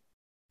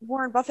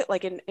Warren Buffett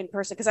like in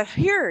person? Because I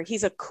hear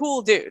he's a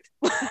cool dude.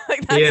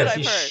 Yes,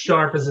 he's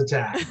sharp as a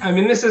tack. I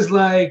mean, this is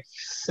like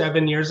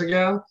 7 years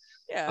ago.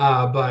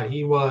 Yeah. But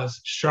he was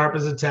sharp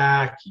as a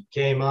tack. He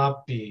came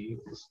up, he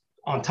was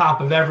on top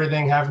of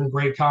everything, having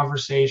great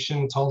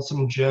conversation, told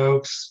some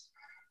jokes.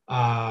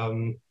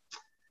 It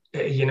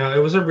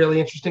was a really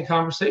interesting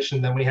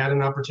conversation. Then we had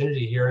an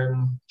opportunity to hear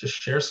him just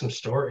share some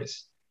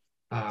stories,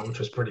 which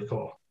was pretty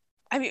cool.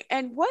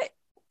 What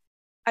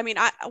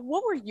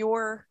were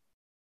your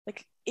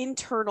like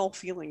internal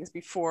feelings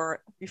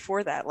before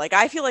that? Like,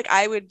 I feel like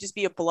I would just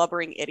be a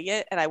blubbering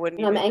idiot and I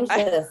wouldn't. I'm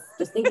anxious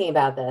just thinking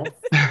about this.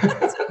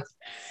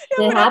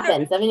 It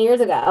happened 7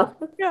 years ago.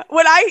 Yeah.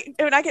 When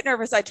I get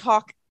nervous, I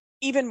talk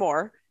even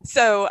more.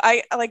 So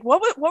I like,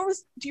 what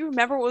was, do you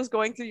remember what was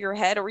going through your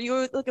head, or were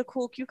you like a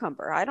cool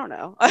cucumber? I don't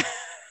know.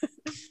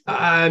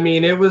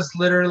 It was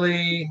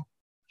literally,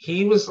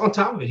 he was on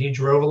top of it. He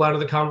drove a lot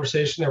of the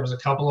conversation. There was a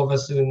couple of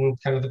us in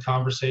kind of the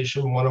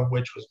conversation, one of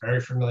which was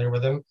very familiar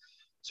with him.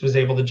 So was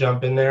able to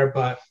jump in there,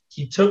 but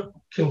he took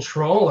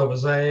control. It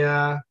was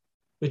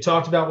we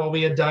talked about what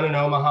we had done in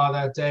Omaha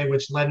that day,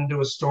 which led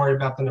into a story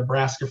about the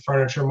Nebraska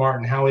Furniture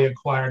Mart and how we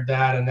acquired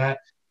that. And that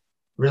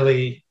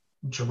really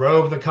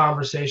drove the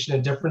conversation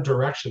in different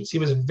directions. He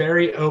was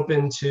very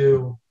open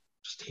to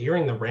just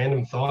hearing the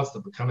random thoughts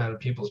that would come out of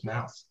people's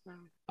mouths.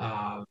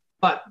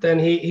 But then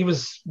he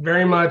was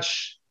very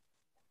much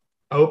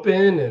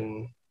open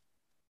and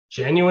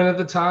genuine at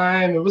the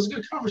time. It was a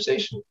good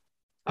conversation.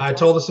 I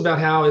told us about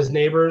how his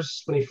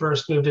neighbors, when he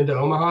first moved into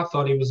Omaha,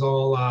 thought he was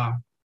all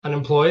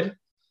unemployed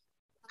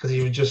because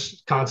he was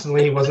just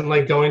constantly, he wasn't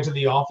like going to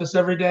the office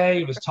every day.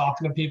 He was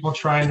talking to people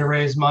trying to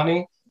raise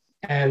money.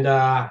 And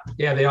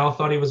they all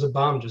thought he was a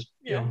bum, just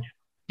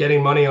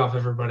getting money off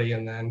everybody,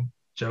 and then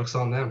joke's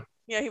on them.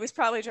 Yeah, he was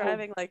probably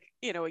driving like,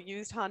 a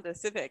used Honda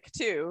Civic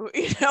too,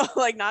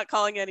 like not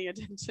calling any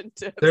attention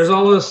to. There's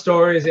all those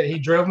stories that he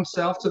drove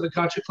himself to the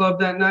country club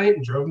that night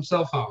and drove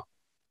himself home.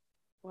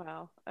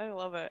 Wow, I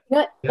love it.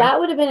 That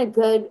would have been a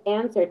good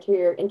answer to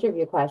your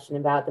interview question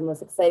about the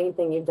most exciting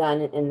thing you've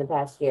done in the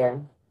past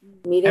year.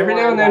 Every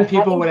now and then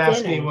people would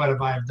ask me what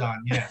have I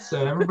done. Yeah,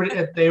 so everybody,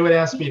 they would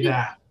ask me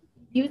that.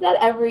 Use that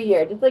every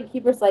year. Just like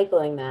keep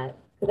recycling that,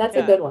 because that's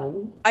a good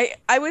one.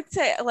 I would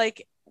say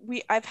like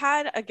I've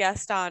had a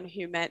guest on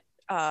who met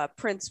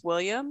Prince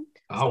William.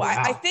 Oh, wow.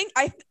 I think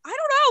I don't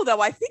know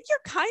though. I think you're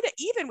kind of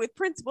even with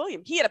Prince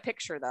William. He had a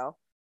picture though.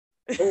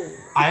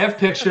 I have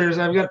pictures.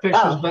 I've got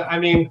pictures, but I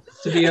mean,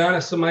 to be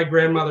honest, so my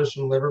grandmother's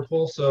from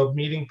Liverpool, so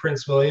meeting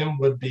Prince William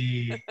would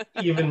be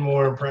even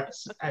more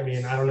impressive. I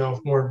mean, I don't know if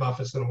Warren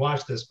Buffett's going to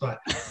watch this, but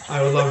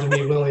I would love to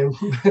meet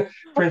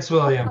Prince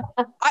William.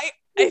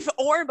 If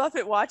Warren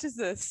Buffett watches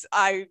this,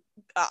 I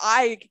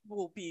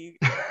will be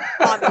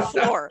on the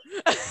floor.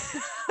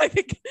 I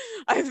think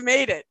I've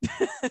made it.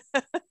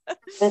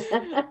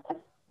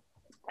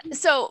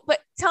 So,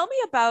 but tell me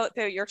about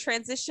your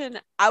transition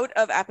out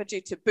of Apogee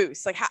to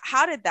Boost. Like,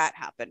 how did that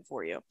happen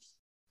for you?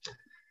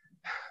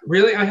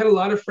 Really, I had a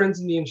lot of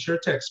friends in the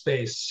insurtech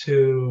space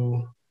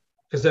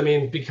because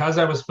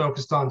I was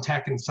focused on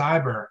tech and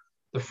cyber,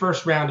 the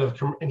first round of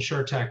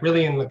insurtech,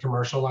 really in the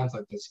commercial lines,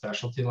 like the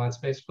specialty line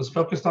space, was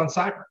focused on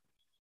cyber,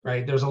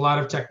 right? There's a lot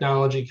of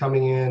technology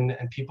coming in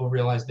and people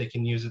realize they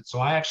can use it. So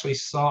I actually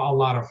saw a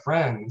lot of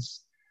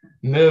friends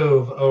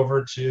move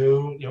over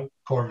to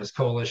Corvus,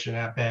 Coalition,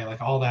 App Bay, like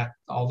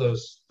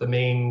the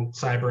main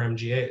cyber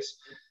MGAs.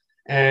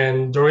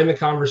 And during the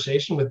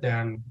conversation with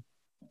them,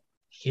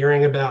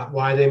 hearing about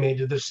why they made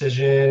the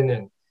decision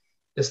and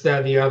this, that,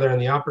 and the other, and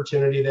the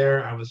opportunity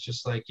there, I was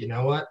just like, you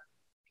know what?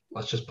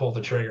 Let's just pull the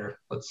trigger.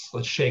 Let's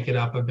shake it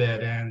up a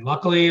bit. And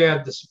luckily I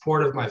had the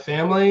support of my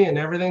family and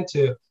everything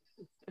to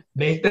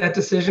make that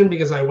decision,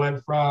 because I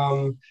went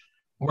from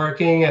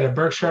working at a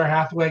Berkshire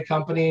Hathaway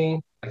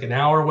company, like an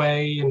hour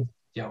away and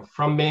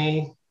from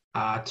me,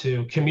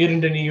 to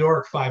commuting to New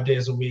York 5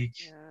 days a week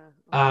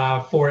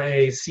for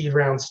a seed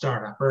round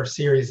startup, or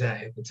Series A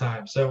at the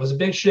time. So it was a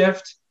big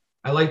shift.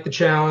 I liked the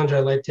challenge. I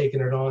liked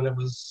taking it on.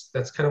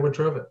 That's kind of what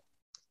drove it.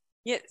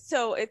 Yeah.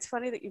 So it's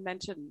funny that you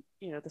mentioned,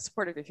 the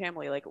support of your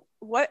family. Like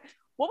what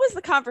was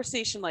the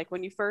conversation like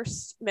when you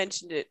first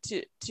mentioned it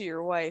to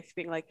your wife,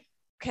 being like,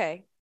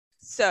 okay,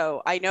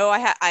 so I know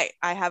I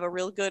have a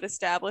real good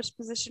established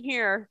position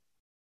here.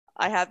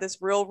 I have this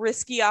real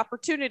risky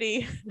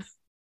opportunity.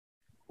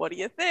 What do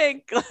you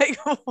think? Like,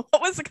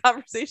 what was the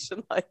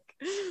conversation like?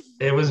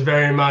 It was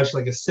very much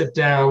like a sit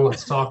down,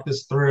 let's talk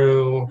this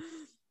through.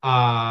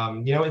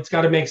 It's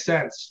got to make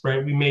sense,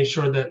 right? We made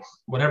sure that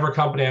whatever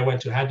company I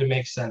went to had to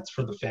make sense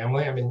for the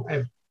family. I mean, I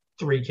have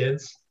 3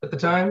 kids at the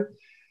time,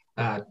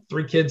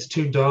 3 kids,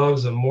 2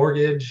 dogs, a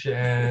mortgage,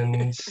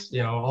 and,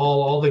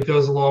 all that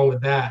goes along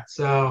with that.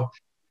 So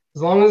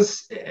as long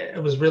as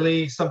it was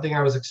really something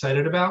I was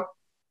excited about,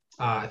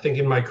 I think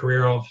in my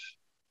career,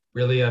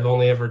 I've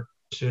only ever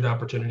pursued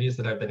opportunities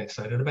that I've been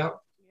excited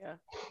about. Yeah.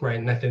 Right.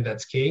 And I think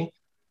that's key.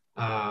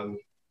 I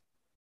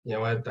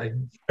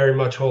very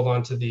much hold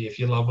on to if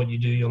you love what you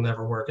do, you'll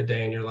never work a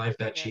day in your life,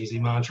 that cheesy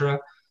mantra.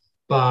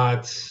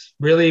 But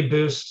really,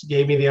 Boost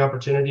gave me the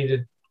opportunity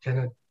to kind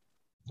of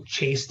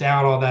chase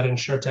down all that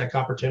insurtech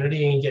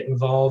opportunity and get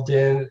involved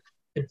in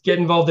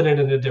it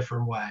in a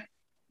different way.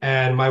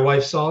 And my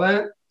wife saw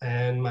that,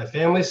 and my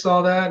family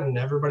saw that, and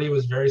everybody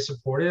was very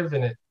supportive,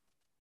 and it,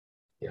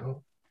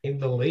 made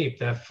the leap.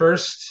 That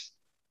first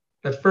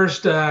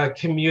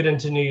commute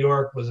into New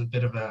York was a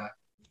bit of a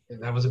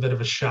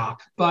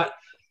shock, but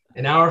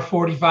an hour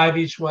 45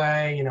 each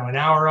way, an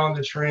hour on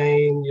the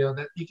train,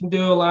 that you can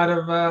do a lot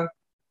of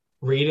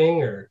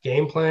reading or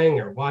game playing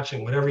or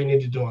watching, whatever you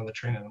need to do on the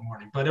train in the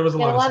morning. But it was a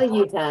lot of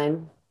you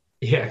time.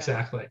 Yeah,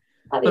 exactly.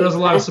 But it was a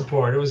lot of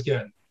support. It was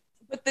good.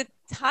 But the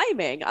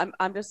timing,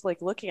 I'm just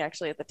like looking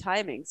actually at the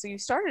timing. So you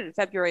started in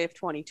February of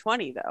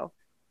 2020 though.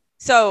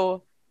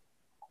 So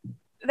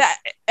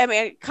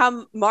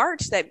come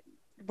March,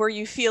 were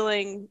you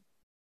feeling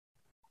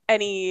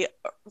any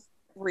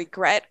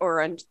regret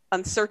or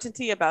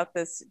uncertainty about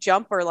this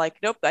jump, or like,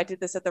 nope, I did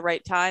this at the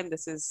right time,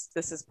 this is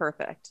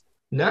perfect?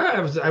 No, I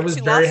was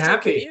very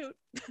happy.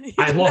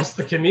 I lost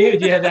the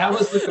commute. Yeah, that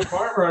was the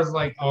part where I was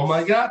like, oh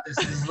my God, this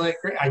is like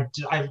great.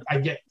 I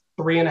get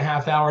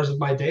 3.5 hours of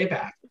my day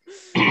back.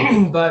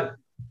 But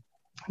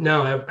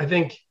no, I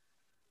think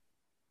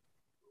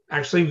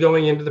actually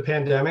going into the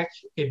pandemic,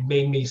 it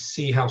made me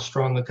see how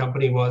strong the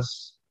company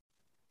was,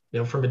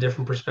 from a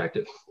different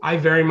perspective. I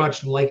very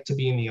much like to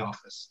be in the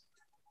office.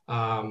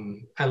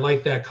 I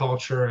like that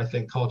culture. I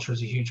think culture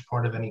is a huge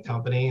part of any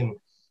company, and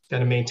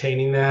kind of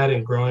maintaining that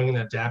and growing and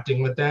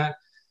adapting with that.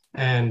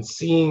 and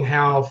seeing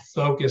how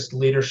focused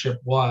leadership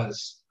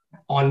was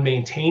on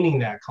maintaining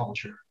that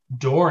culture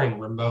during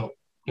remote,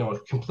 a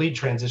complete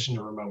transition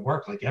to remote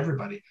work, like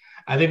everybody,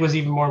 I think was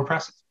even more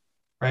impressive,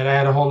 right? I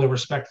had a whole new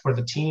respect for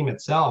the team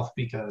itself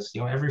because,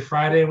 every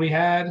Friday we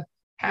had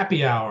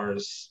happy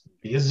hours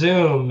via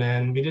Zoom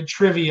and we did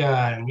trivia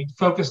and we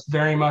focused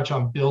very much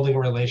on building a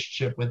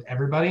relationship with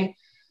everybody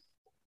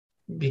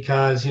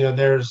because,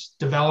 there's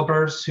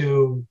developers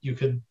who you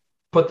could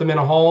put them in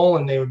a hole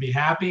and they would be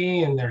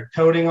happy and they're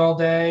coding all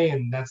day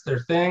and that's their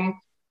thing.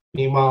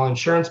 Meanwhile,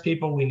 insurance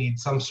people, we need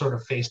some sort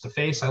of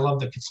face-to-face. I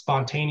love the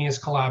spontaneous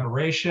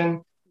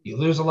collaboration. You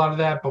lose a lot of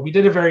that, but we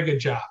did a very good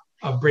job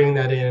of bringing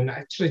that in.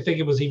 I actually think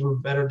it was even a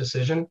better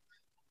decision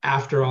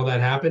after all that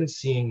happened,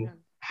 seeing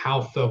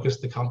how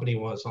focused the company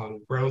was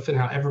on growth and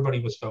how everybody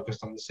was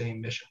focused on the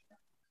same mission.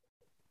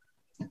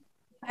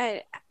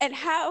 And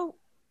how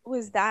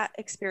was that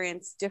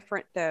experience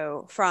different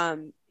though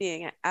from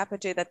being at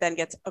Apogee that then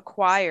gets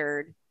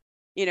acquired,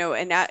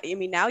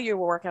 and now you're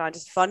working on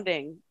just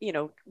funding,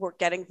 we're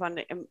getting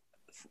funding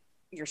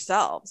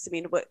yourselves.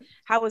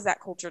 How was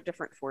that culture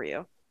different for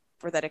you,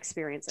 for that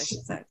experience, I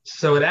should say?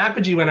 So at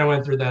Apogee, when I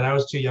went through that, I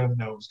was too young to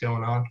know what was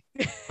going on.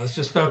 I was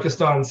just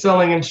focused on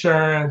selling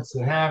insurance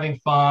and having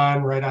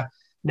fun, right?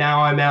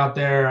 Now I'm out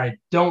there. I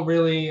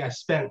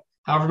spent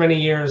however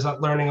many years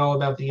learning all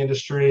about the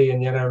industry,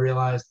 and yet I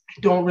realized I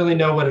don't really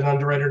know what an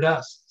underwriter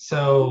does.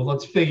 So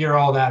let's figure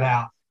all that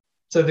out.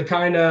 So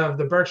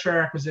the Berkshire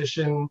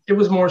acquisition, it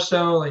was more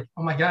so like,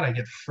 oh my God, I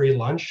get free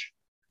lunch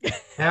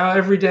now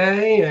every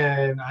day,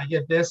 and I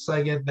get this,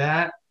 I get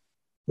that.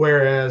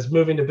 Whereas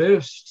moving to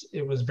Boost,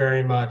 it was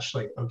very much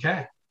like,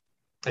 okay,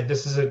 like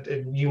this is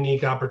a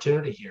unique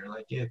opportunity here.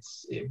 Like it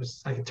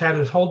was like it had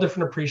a whole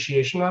different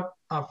appreciation up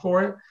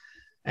for it.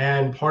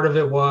 And part of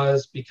it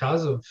was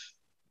because of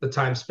the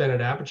time spent at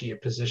Apogee,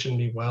 it positioned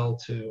me well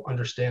to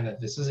understand that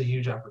this is a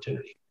huge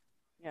opportunity.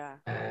 Yeah.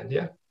 And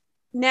yeah.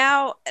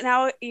 Now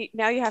you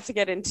have to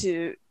get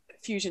into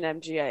Fusion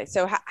MGA.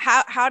 So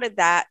how did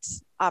that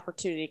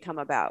opportunity come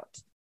about?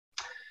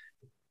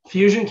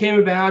 Fusion came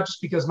about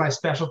just because my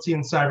specialty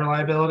in cyber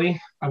liability.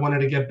 I wanted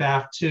to get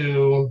back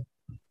to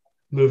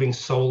moving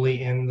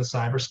solely in the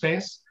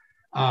cyberspace.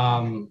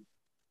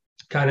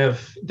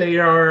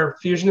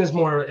 Fusion is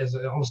more as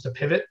almost a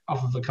pivot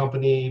off of a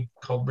company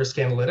called Risk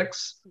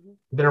Analytics. Mm-hmm.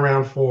 Been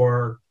around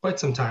for quite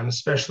some time,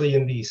 especially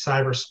in the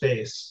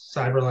cyberspace,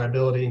 cyber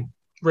liability,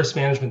 risk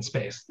management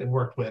space. They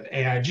worked with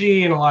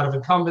AIG and a lot of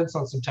incumbents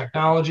on some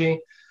technology,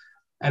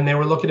 and they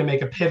were looking to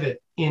make a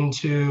pivot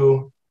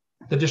into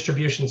the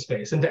distribution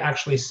space, into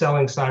actually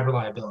selling cyber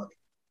liability.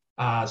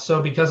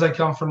 So because I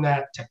come from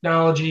that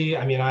technology,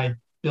 I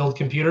build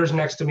computers.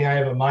 Next to me, I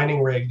have a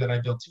mining rig that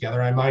I built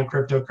together. I mine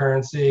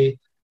cryptocurrency.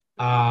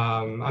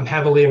 I'm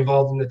heavily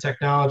involved in the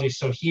technology.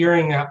 So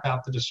hearing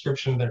about the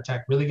description of their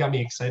tech really got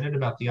me excited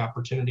about the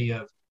opportunity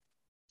of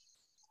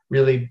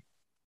really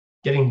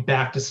getting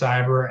back to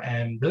cyber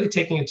and really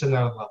taking it to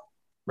another level,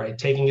 right?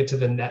 Taking it to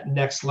the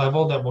next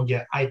level that will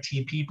get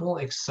IT people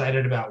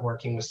excited about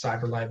working with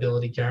cyber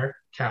liability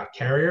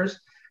carriers.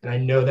 And I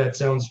know that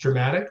sounds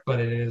dramatic, but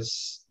it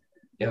is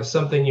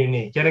something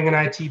unique. Getting an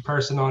IT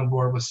person on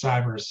board with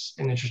cyber is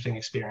an interesting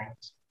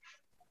experience.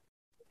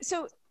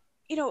 So,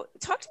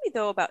 talk to me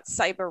though about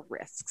cyber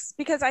risks,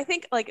 because I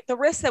think like the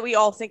risk that we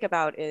all think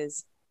about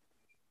is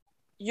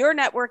your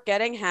network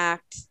getting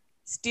hacked,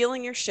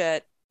 stealing your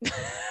shit,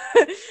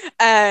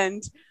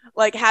 and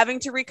like having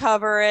to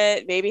recover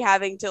it, maybe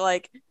having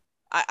to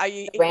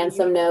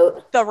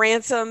the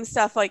ransom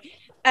stuff,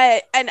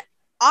 and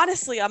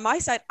honestly, on my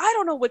side, I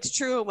don't know what's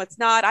true and what's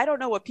not. I don't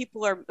know what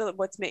people are,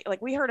 what's made.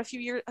 Like we heard a few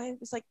years, it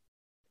was like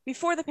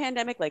before the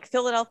pandemic, like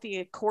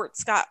Philadelphia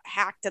courts got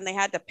hacked and they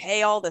had to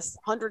pay all this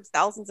hundreds,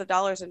 thousands of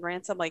dollars in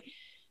ransom. Like,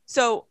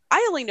 so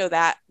I only know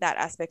that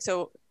aspect.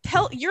 So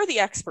you're the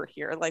expert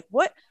here. Like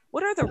what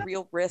are the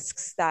real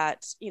risks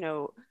that,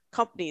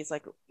 companies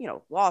like,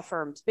 law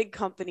firms, big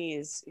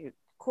companies,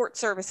 court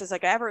services,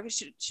 like ever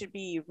should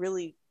be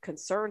really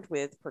concerned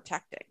with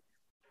protecting?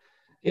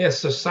 Yeah,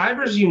 so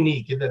cyber is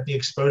unique in that the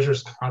exposure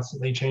is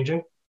constantly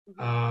changing.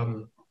 Up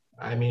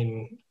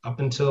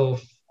until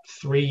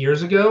 3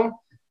 years ago,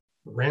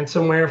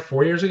 ransomware,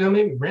 4 years ago,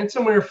 maybe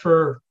ransomware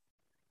for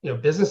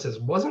businesses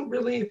wasn't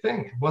really a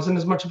thing. It wasn't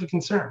as much of a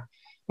concern.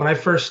 When I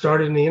first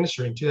started in the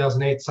industry in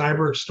 2008,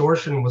 cyber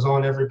extortion was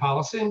on every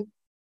policy,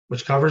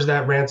 which covers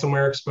that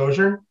ransomware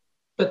exposure,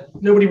 but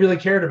nobody really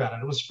cared about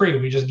it. It was free.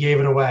 We just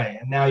gave it away.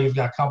 And now you've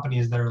got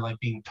companies that are like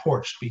being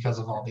torched because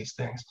of all these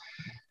things.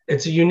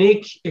 It's a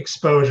unique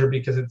exposure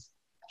because it's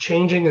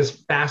changing as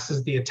fast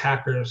as the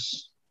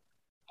attackers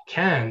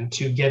can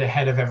to get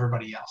ahead of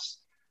everybody else.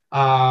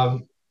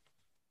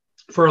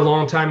 For a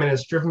long time, and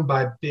it's driven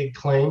by big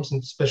claims,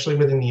 and especially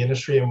within the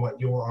industry and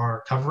what you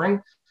are covering,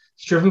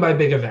 it's driven by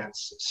big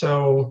events.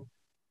 So,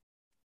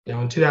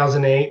 in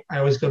 2008, I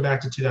always go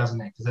back to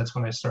 2008 because that's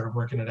when I started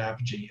working at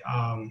Apogee,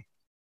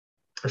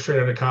 or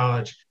straight out of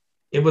college.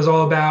 It was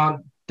all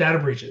about data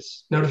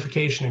breaches,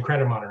 notification and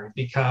credit monitoring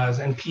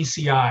and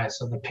PCI,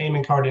 so the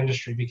payment card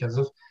industry, because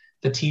of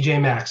the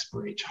TJ Maxx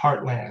breach,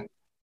 Heartland.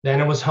 Then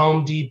it was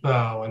Home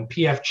Depot and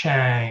PF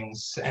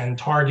Chang's and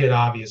Target,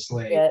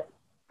 obviously. Yeah.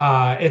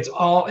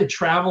 It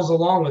travels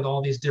along with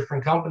all these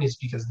different companies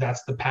because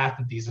that's the path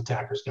that these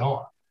attackers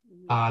go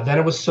on. Then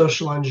it was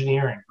social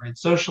engineering, right?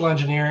 Social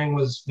engineering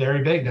was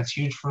very big. That's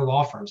huge for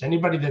law firms.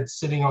 Anybody that's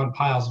sitting on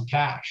piles of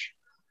cash,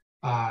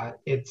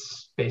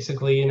 it's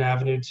basically an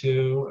avenue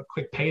to a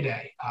quick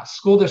payday.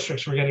 School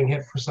districts were getting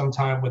hit for some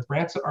time with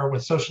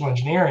with social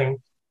engineering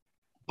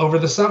over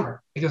the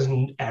summer because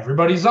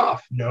everybody's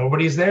off.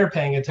 Nobody's there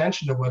paying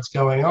attention to what's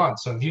going on.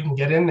 So if you can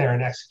get in there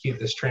and execute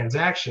this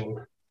transaction,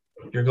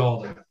 you're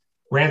golden.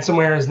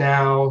 Ransomware is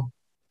now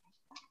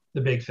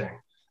the big thing.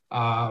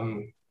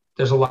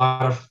 There's a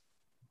lot of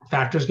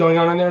factors going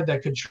on in there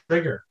that could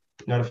trigger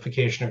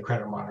notification of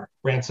credit monitor,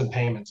 ransom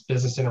payments,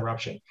 business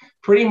interruption,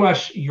 pretty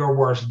much your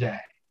worst day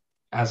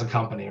as a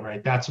company,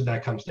 right? That's what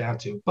that comes down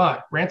to.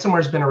 But ransomware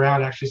has been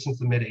around actually since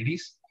the mid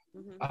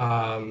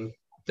 80s.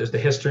 There's the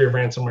history of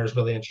ransomware is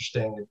really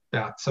interesting.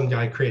 About some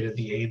guy created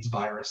the AIDS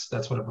virus.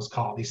 That's what it was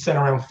called. He sent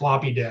around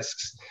floppy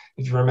disks.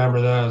 If you remember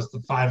those, the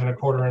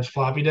 5.25-inch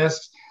floppy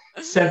disks,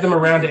 sent them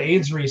around to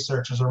AIDS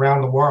researchers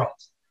around the world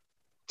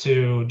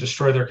to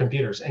destroy their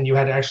computers. And you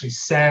had to actually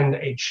send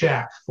a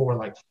check for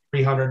like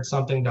 $300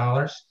 something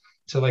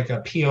to like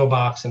a PO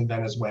box in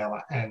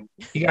Venezuela. And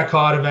he got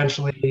caught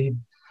eventually.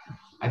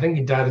 I think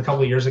he died a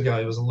couple of years ago.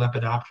 He was a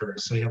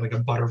lepidopterist. So he had like a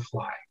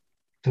butterfly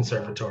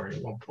conservatory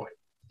at one point.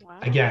 Wow.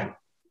 Again,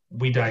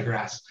 we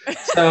digress.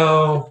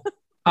 So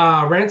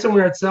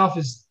ransomware itself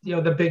is,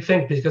 the big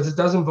thing because it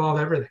does involve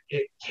everything.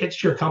 It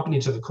hits your company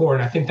to the core.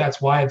 And I think that's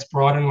why it's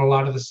brought in a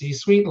lot of the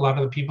C-suite, a lot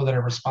of the people that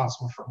are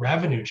responsible for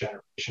revenue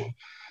generation.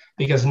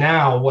 Because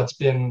now what's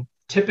been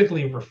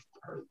typically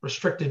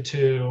restricted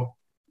to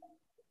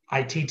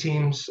IT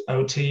teams,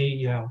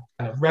 OT, kind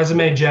of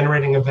resume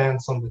generating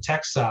events on the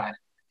tech side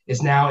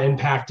is now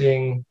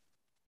impacting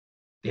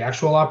the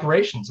actual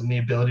operations and the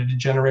ability to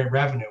generate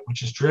revenue, which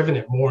has driven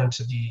it more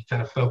into the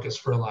kind of focus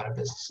for a lot of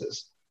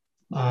businesses.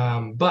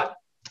 But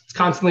it's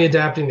constantly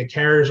adapting. The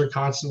carriers are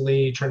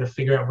constantly trying to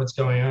figure out what's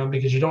going on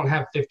because you don't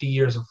have 50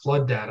 years of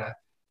flood data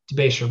to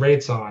base your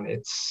rates on.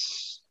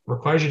 It's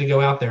requires you to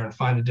go out there and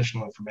find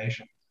additional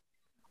information.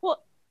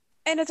 Well,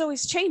 and it's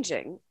always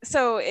changing.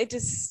 So it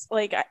just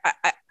like,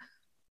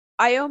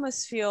 I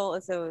almost feel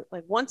as though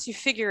like once you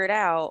figure it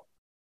out,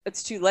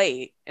 it's too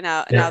late. And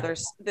now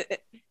there's,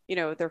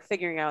 they're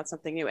figuring out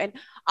something new. And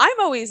I'm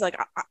always like,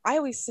 I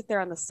always sit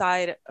there on the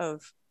side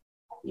of,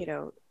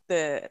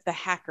 the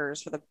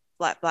hackers, for the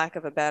lack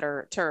of a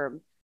better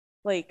term.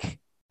 Like,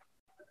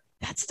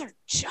 that's their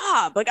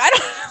job. Like, I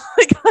don't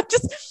like, I'm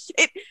just,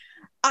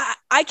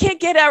 I can't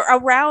get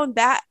around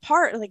that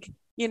part. Like,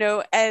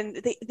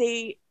 and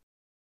they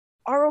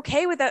are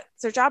okay with that.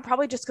 It's their job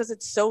probably just because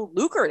it's so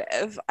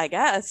lucrative, I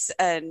guess.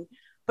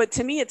 But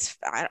to me, it's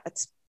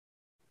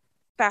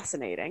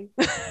fascinating.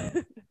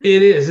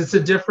 It is. It's a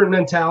different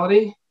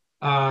mentality.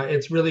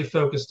 It's really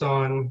focused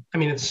on,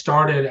 it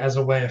started as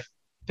a way of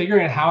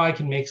figuring out how I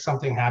can make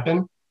something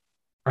happen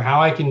or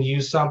how I can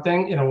use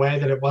something in a way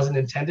that it wasn't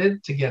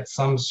intended to get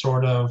some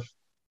sort of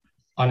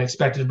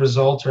unexpected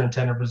result or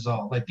intended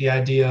result. Like the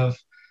idea of,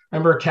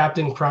 remember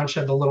Captain Crunch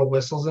had the little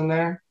whistles in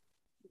there?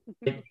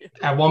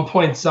 At one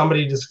point,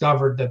 somebody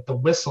discovered that the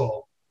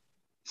whistle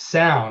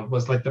sound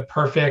was like the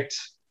perfect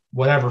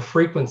whatever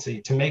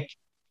frequency to make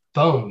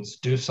phones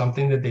do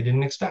something that they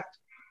didn't expect.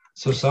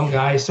 So some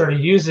guy started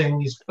using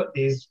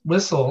these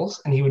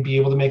whistles and he would be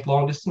able to make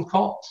long distance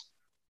calls,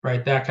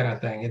 right? That kind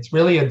of thing. It's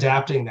really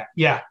adapting that.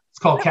 Yeah. It's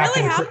called that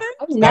Captain really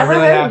Crunch. That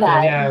really happened.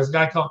 That. Yeah. It was a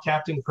guy called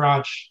Captain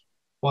Crunch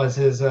was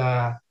his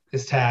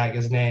tag,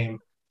 his name.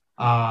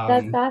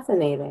 That's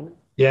fascinating.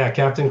 Yeah.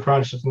 Captain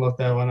Crunch. You can look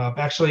that one up.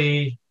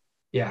 Actually,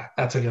 yeah,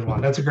 that's a good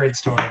one. That's a great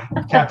story.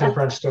 Captain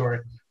Crunch story.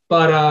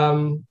 But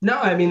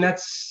no,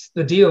 that's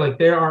the deal. Like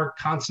they are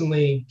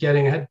constantly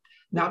getting ahead,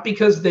 not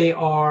because they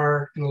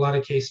are in a lot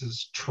of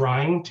cases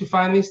trying to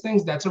find these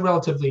things. That's a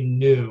relatively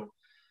new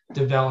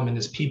development,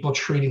 is people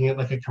treating it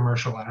like a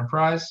commercial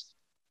enterprise.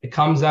 It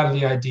comes out of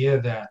the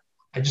idea that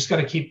I just got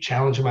to keep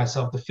challenging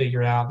myself to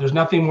figure out. There's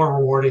nothing more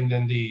rewarding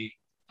than the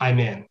I'm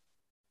in,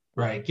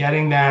 right?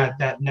 Getting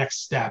that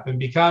next step. And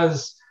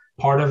because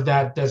part of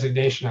that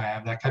designation I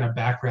have, that kind of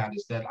background,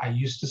 is that I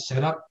used to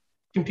set up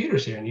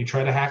computers here and you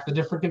try to hack the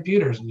different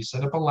computers and you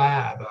set up a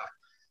lab.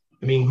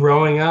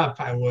 Growing up,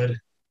 I would,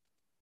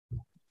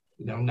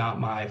 not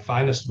my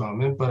finest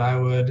moment, but I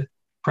would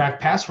crack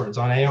passwords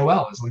on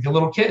AOL as like a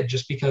little kid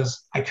just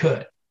because I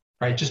could,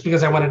 right? Just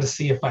because I wanted to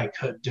see if I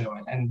could do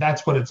it. And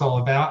that's what it's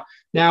all about.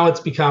 Now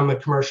it's become a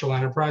commercial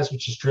enterprise,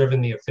 which has driven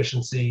the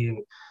efficiency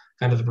and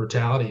kind of the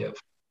brutality of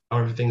how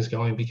everything's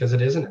going because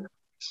it is an enterprise.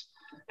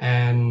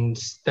 And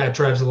that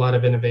drives a lot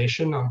of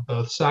innovation on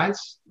both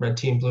sides, red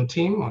team, blue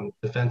team, on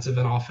defensive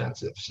and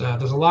offensive. So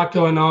there's a lot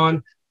going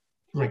on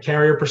from a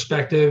carrier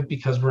perspective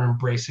because we're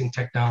embracing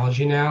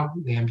technology now,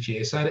 the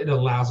MGA side. It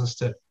allows us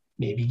to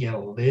maybe get a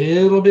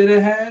little bit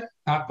ahead,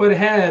 not quite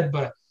ahead,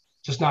 but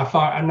just not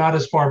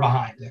as far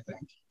behind, I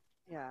think.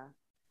 Yeah.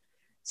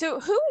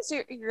 So who is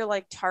your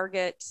like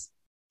target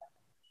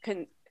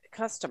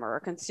customer or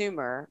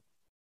consumer,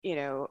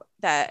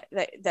 that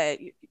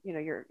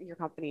your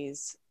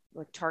company's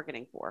like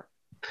targeting for?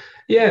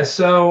 Yeah.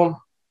 So,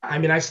 I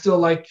mean, I still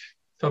like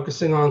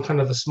focusing on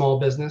kind of the small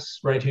business,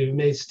 right? Who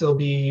may still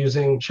be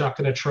using Chuck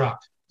in a truck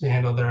to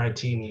handle their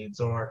IT needs,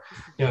 or,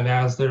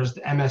 now there's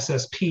the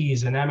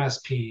MSSPs and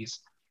MSPs.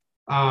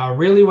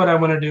 Really what I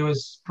want to do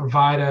is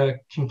provide a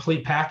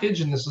complete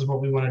package. And this is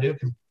what we want to do,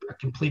 a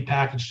complete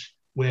package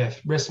with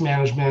risk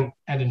management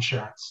and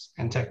insurance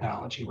and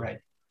technology, right?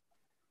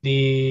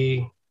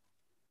 The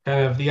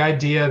kind of the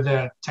idea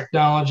that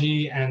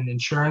technology and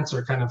insurance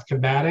are kind of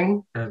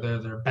combating, or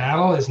their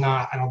battle, is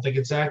not, I don't think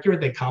it's accurate.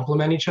 They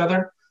complement each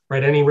other,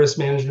 right? Any risk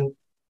management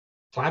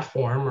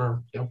platform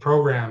or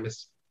program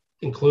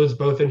includes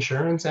both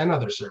insurance and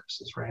other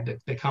services, right?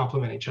 They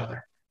complement each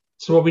other.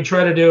 So what we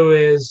try to do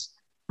is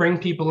bring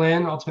people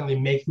in, ultimately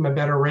make them a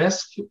better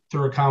risk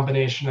through a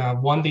combination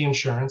of, one, the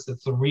insurance,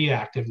 that's the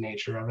reactive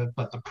nature of it,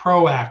 but the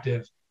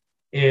proactive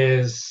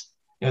is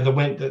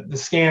the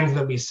scans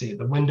that we see,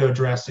 the window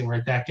dressing,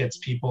 right? That gets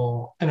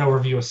people an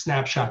overview, a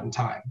snapshot in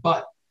time.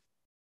 But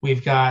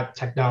we've got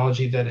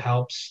technology that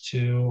helps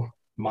to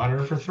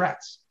monitor for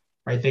threats,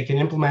 right? They can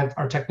implement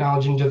our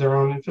technology into their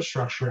own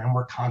infrastructure, and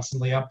we're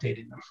constantly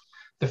updating them.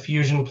 The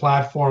Fusion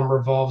platform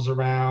revolves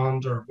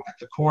around, or at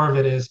the core of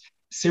it is,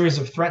 a series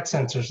of threat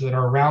sensors that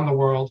are around the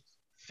world,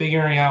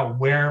 figuring out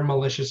where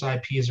malicious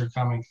IPs are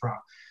coming from.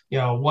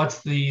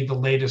 What's the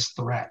latest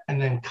threat,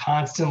 and then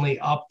constantly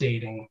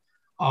updating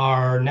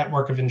our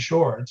network of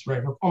insureds,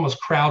 right? We're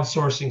almost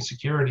crowdsourcing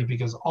security,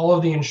 because all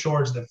of the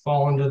insureds that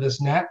fall into this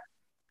net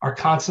are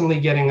constantly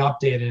getting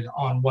updated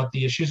on what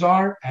the issues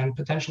are and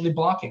potentially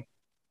blocking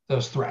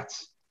those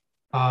threats,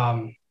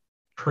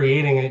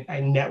 creating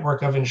a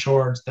network of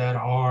insureds that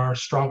are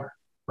stronger,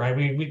 right?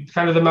 We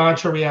kind of, the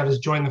mantra we have is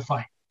join the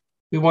fight.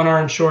 We want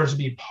our insureds to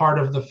be part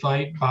of the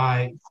fight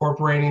by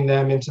incorporating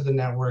them into the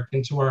network,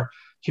 into our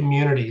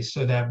communities,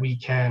 so that we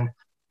can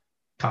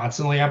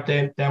constantly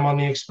update them on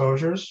the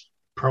exposures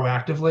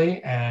proactively,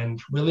 and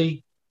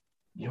really,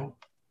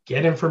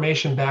 get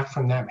information back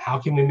from them. How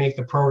can we make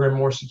the program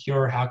more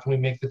secure? How can we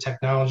make the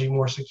technology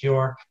more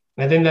secure?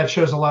 And I think that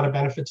shows a lot of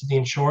benefit to the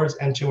insureds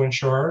and to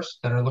insurers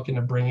that are looking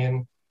to bring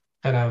in,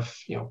 kind of,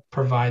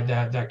 provide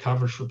that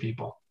coverage for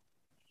people.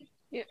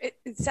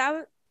 It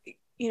sounds,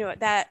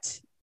 that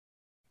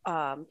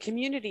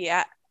community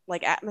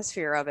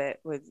atmosphere of it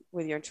with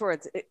your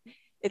insurance.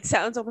 It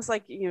sounds almost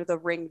like, the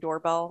Ring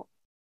doorbell,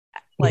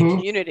 like, mm-hmm.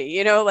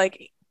 community,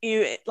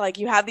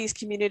 you have these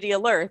community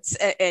alerts,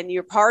 and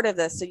you're part of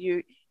this. So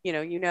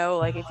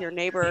like, if your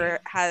neighbor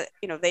has,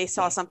 they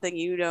saw something,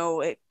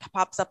 it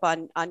pops up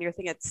on your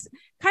thing. It's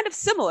kind of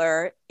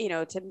similar,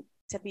 to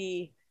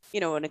be,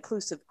 an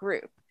inclusive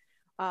group.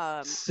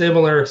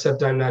 Similar,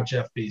 except I'm not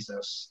Jeff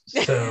Bezos.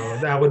 So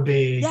that would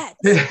be. Yes.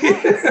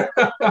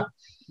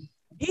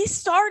 He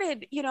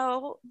started,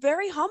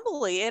 very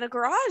humbly in a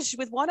garage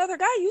with one other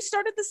guy. You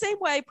started the same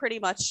way, pretty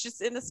much, just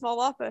in a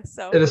small office.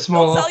 So in a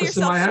small office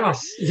in my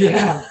house.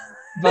 Yeah.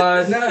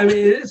 But no, I mean,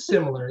 it is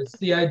similar. It's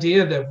the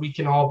idea that we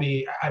can all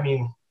be, I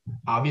mean,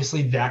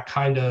 obviously that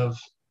kind of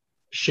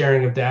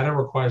sharing of data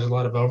requires a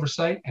lot of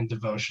oversight and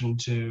devotion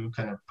to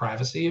kind of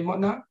privacy and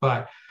whatnot.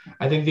 But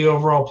I think the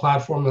overall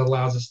platform that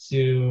allows us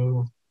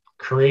to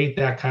create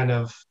that kind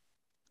of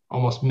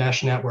almost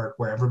mesh network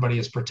where everybody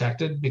is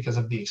protected because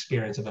of the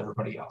experience of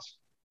everybody else.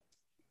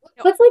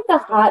 What's like the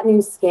hot new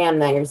scam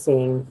that you're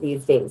seeing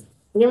these days?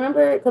 You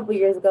remember a couple of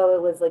years ago,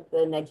 it was like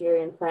the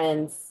Nigerian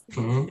prince.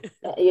 Mm-hmm.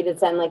 You would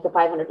send like the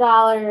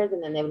 $500,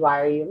 and then they would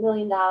wire you $1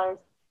 million.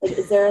 Like,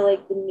 is there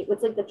like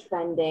what's like the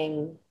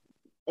trending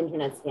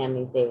internet scam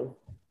these days?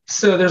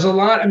 So there's a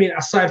lot. I mean,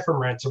 aside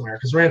from ransomware,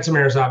 because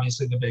ransomware is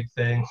obviously the big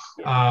thing.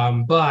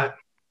 But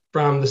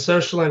from the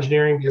social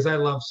engineering, because I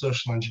love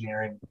social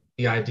engineering,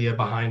 the idea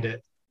behind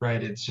it,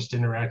 right? It's just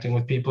interacting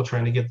with people,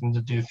 trying to get them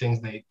to do things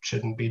they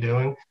shouldn't be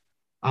doing.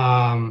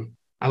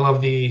 I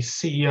love the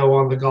CEO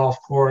on the golf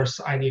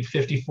course. I need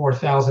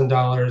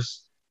 $54,000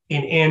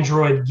 in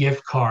Android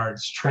gift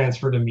cards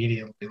transferred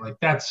immediately. Like,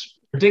 that's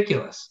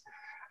ridiculous.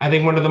 I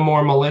think one of the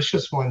more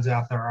malicious ones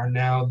out there are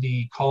now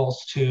the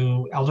calls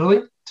to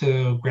elderly,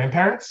 to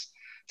grandparents,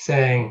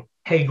 saying,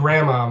 hey,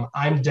 grandma,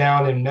 I'm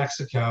down in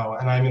Mexico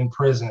and I'm in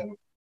prison.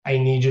 I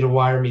need you to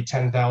wire me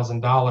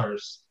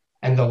 $10,000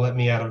 and they'll let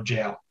me out of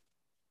jail.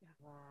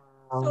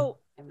 Wow. So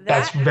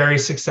that's very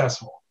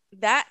successful.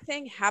 That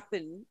thing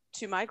happened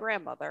to my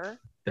grandmother.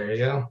 There you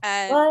go.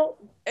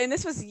 And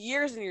this was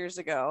years and years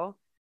ago.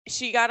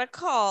 She got a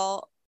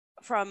call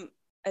from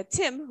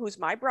Tim, who's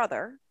my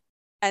brother,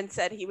 and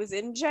said he was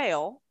in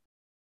jail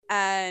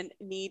and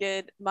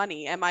needed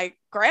money. And my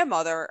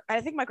grandmother,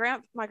 I think my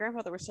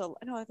grandmother was still,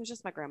 no, it was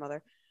just my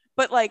grandmother,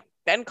 but like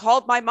then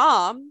called my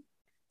mom.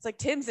 It's like,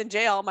 Tim's in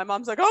jail. My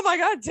mom's like, oh my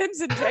God,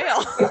 Tim's in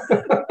jail.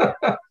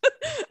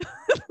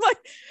 Like,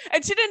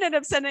 and she didn't end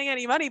up sending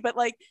any money, but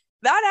like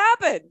that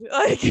happened.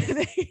 Like,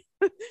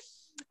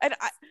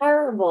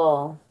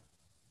 terrible.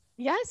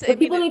 Yes. But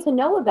people need to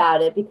know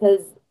about it,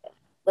 because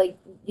like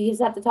you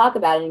just have to talk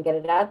about it and get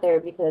it out there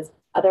because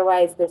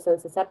otherwise they're so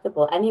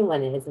susceptible.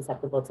 Anyone is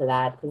susceptible to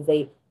that because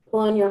they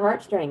pull on your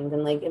heartstrings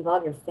and like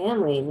involve your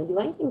family and do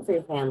anything for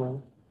your family.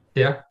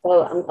 Yeah.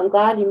 So I'm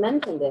glad you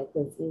mentioned it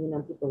because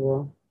people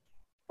will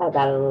talk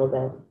about it a little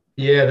bit.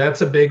 Yeah,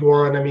 that's a big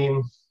one. I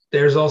mean,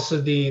 there's also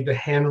the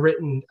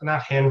handwritten,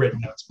 not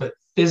handwritten notes, but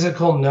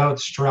physical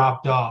notes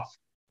dropped off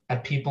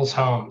at people's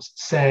homes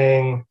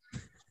saying,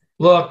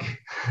 look,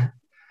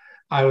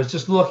 I was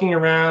just looking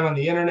around on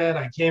the internet.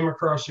 I came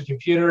across your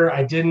computer.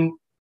 I didn't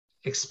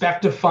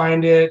expect to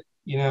find it.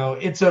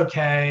 It's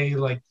okay.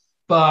 Like,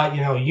 but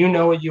you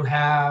know what you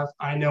have.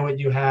 I know what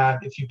you have.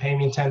 If you pay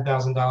me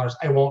 $10,000,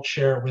 I won't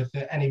share it with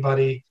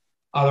anybody.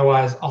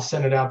 Otherwise, I'll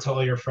send it out to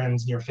all your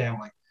friends and your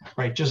family.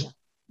 Right? Just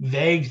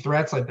vague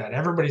threats like that.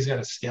 Everybody's got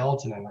a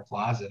skeleton in their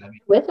closet. I mean,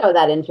 which are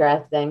that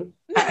interesting.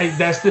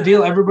 that's the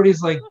deal.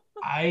 Everybody's like,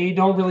 I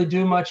don't really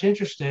do much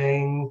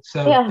interesting.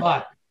 So, yeah.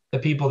 But the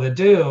people that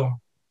do,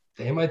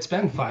 they might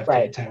spend 5K,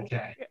 right.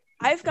 10K.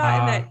 I've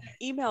gotten that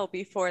email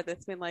before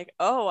that's been like,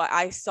 oh,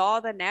 I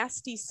saw the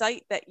nasty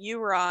site that you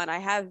were on. I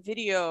have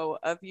video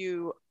of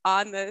you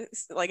on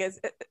this, like as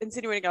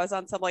insinuating I was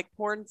on some like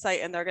porn site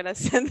and they're going to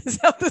send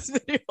this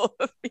video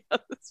of me on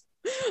this,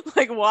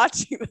 like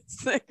watching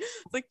this thing.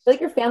 It's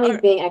like your family's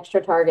being extra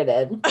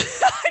targeted.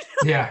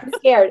 Yeah. I'm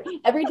scared.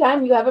 Every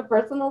time you have a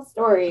personal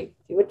story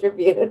to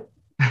attribute.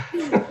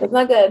 It's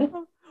not good.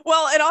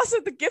 Well, and also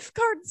the gift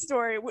card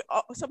story.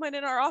 Someone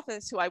in our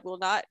office who I will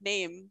not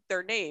name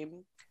their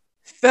name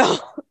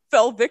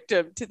fell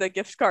victim to the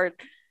gift card.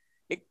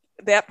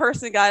 That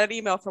person got an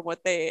email from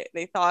what they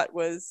thought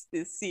was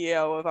the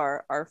CEO of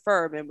our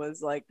firm and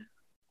was like,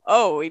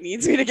 oh, he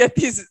needs me to get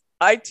these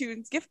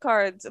iTunes gift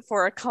cards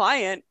for a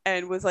client,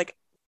 and was like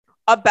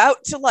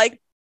about to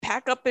like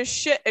pack up his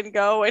shit and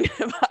go and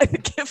buy the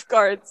gift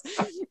cards.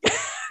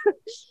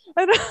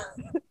 And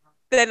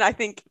then I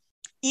think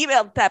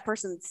emailed that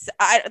person.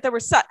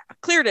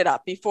 Cleared it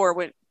up before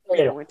went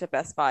to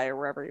Best Buy or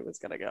wherever he was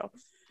going to go.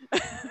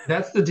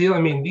 That's the deal.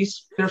 I mean,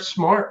 they're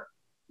smart,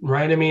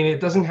 right? I mean, it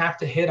doesn't have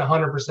to hit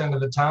 100%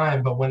 of the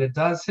time, but when it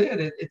does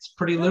hit, it's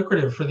pretty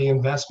lucrative for the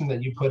investment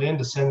that you put in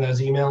to send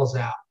those emails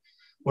out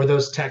or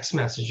those text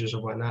messages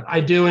or whatnot.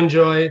 I do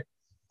enjoy,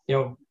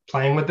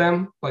 playing with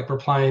them, like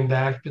replying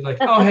back, be like,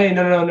 oh, hey,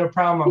 no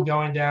problem. I'm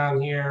going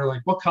down here.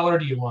 Like, what color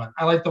do you want?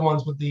 I like the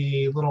ones with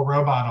the little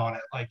robot on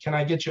it. Like, can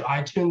I get you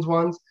iTunes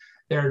ones?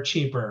 They're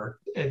cheaper.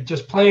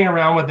 Just playing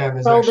around with them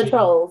is actually the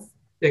trolls.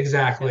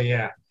 Exactly.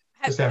 Yeah.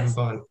 Just having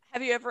fun.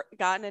 Have you ever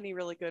gotten any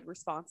really good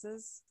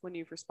responses when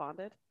you've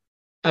responded?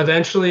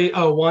 Eventually,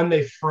 one,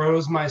 they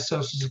froze my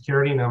social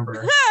security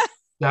number.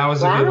 That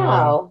was a good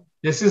one.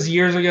 This is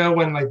years ago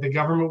when like the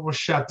government was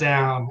shut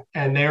down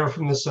and they were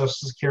from the Social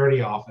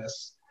Security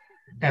office.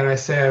 And I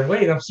said,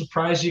 wait, I'm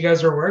surprised you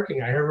guys are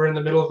working. I heard we're in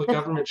the middle of a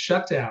government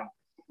shutdown.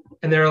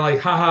 And they're like,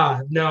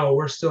 haha, no,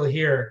 we're still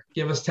here.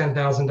 Give us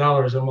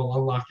 $10,000 and we'll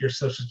unlock your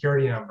social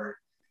security number.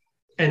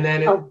 And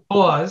then it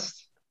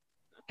paused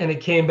and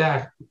it came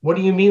back. What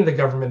do you mean the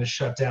government is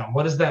shut down?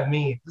 What does that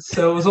mean?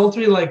 So it was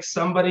ultimately like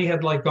somebody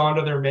had like gone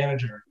to their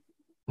manager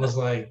and was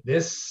like,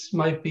 this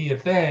might be a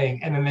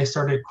thing. And then they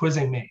started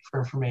quizzing me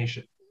for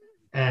information.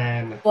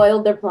 And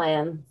foiled their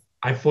plan.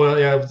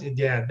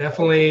 Yeah,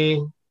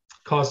 definitely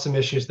caused some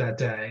issues that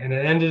day. And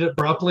it ended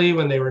abruptly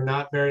when they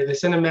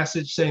sent a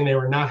message saying they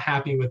were not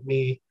happy with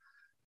me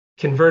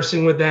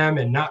conversing with them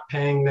and not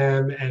paying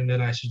them. And then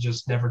I should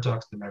just never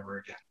talk to them ever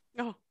again.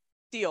 Oh,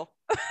 deal.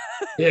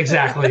 Yeah,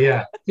 exactly.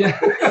 Yeah. Yeah.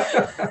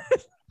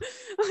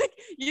 Like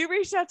you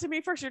reached out to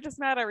me first. You're just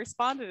mad I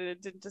responded and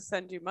it didn't just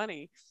send you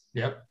money.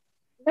 Yep.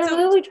 They're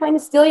literally trying to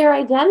steal your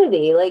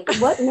identity. Like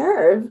what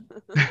nerve?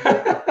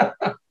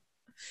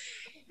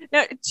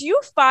 Now, do you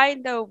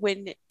find though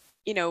when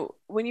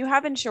you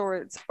have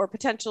insurance or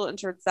potential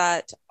insurance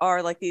that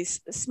are like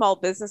these small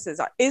businesses,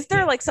 is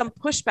there like some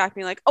pushback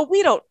being like, oh,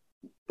 we don't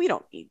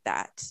need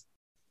that?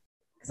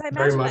 Because I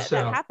imagine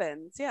that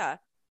happens. Yeah.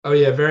 Oh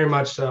yeah, very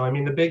much so. I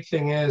mean, the big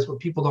thing is what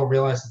people don't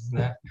realize is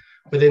that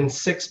within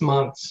 6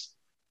 months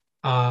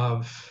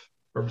or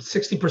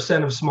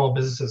 60% of small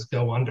businesses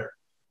go under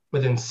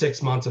within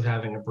 6 months of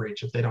having a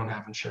breach if they don't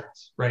have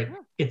insurance, right? Yeah.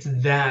 It's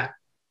that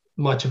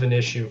much of an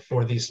issue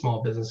for these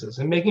small businesses,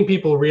 and making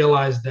people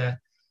realize that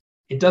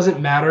it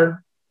doesn't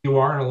matter who you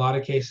are. In a lot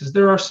of cases,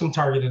 there are some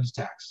targeted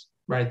attacks,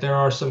 right? There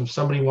are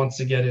somebody wants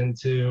to get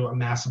into a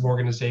massive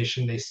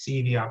organization. They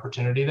see the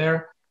opportunity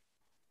there.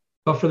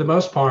 But for the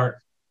most part,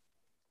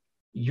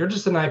 you're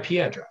just an IP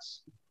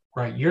address,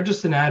 right? You're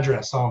just an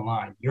address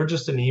online. You're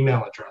just an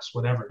email address,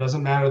 whatever. It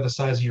doesn't matter the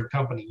size of your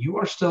company. You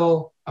are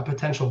still a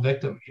potential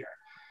victim here.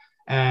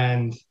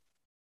 And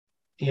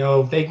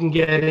if they can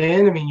get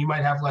in, I mean, you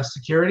might have less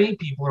security.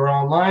 People are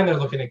online. They're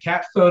looking at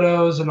cat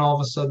photos, and all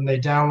of a sudden they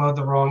download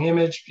the wrong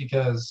image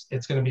because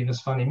it's going to be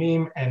this funny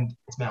meme, and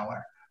it's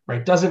malware,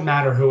 right? Doesn't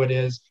matter who it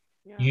is.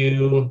 Yeah.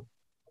 You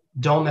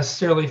don't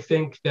necessarily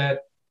think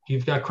that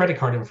you've got credit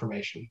card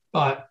information.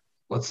 But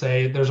let's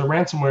say there's a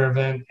ransomware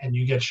event and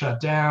you get shut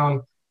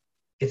down.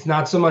 It's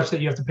not so much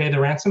that you have to pay the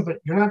ransom, but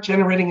you're not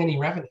generating any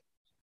revenue.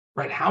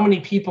 right? How many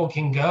people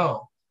can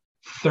go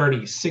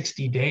 30,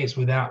 60 days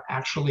without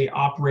actually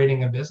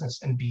operating a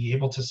business and be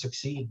able to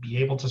succeed, be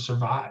able to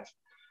survive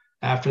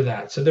after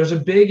that? So there's a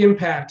big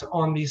impact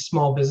on these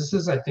small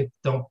businesses. I think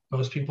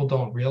most people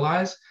don't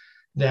realize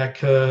that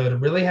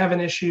could really have an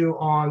issue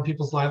on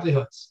people's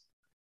livelihoods,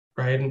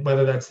 right? And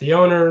whether that's the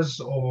owners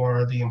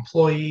or the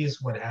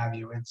employees, what have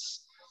you.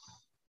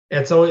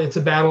 It's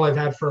a battle I've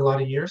had for a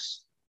lot of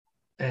years,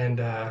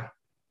 and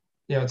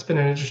it's been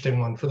an interesting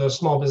one for those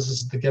small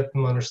businesses to get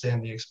them to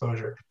understand the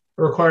exposure.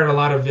 It required a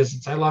lot of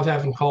visits. I love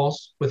having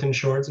calls with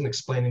insureds and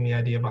explaining the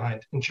idea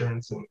behind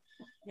insurance and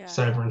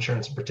cyber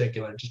insurance in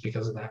particular, just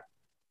because of that.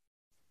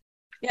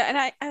 Yeah,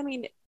 and I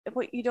mean,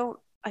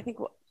 I think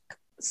what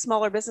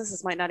smaller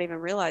businesses might not even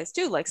realize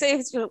too, like say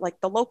it's like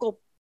the local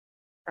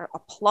or a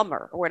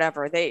plumber or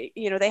whatever, they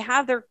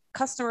have their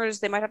customers,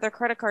 they might have their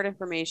credit card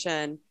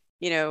information,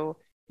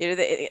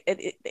 they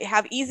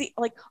have easy,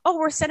 like, oh,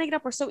 we're setting it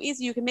up, we're so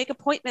easy, you can make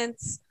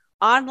appointments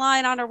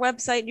online on our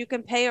website and you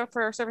can pay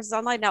for our services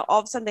online. Now all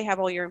of a sudden they have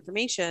all your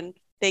information,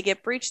 they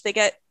get breached, they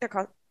get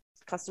their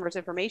customers'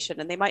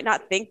 information, and they might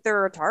not think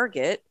they're a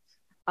target,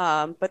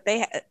 but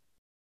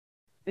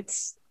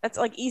that's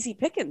like easy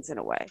pickings in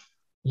a way.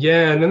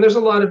 Yeah, and then there's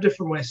a lot of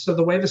different ways. So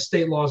the way the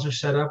state laws are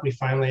set up, we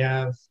finally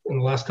have, in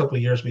the last couple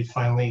of years, we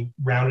finally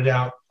rounded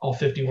out all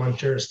 51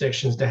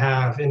 jurisdictions to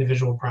have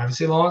individual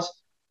privacy laws.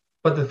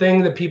 But the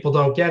thing that people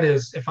don't get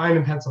is if I'm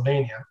in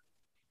Pennsylvania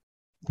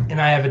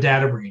and I have a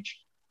data breach,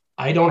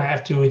 I don't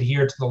have to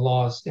adhere to the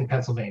laws in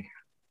Pennsylvania.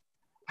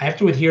 I have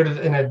to adhere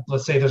to,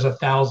 let's say there's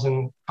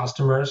 1,000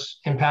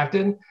 customers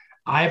impacted.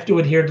 I have to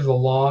adhere to the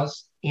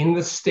laws in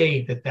the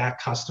state that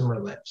customer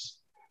lives,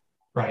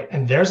 right?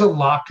 And there's a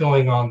lot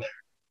going on there.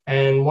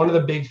 And one of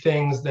the big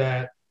things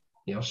that,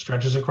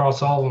 stretches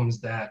across all of them is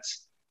that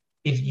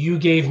if you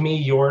gave me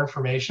your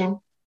information,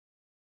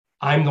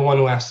 I'm the one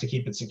who has to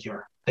keep it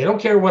secure. They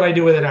don't care what I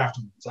do with it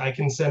afterwards. I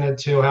can send it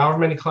to however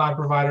many cloud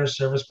providers,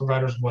 service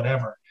providers,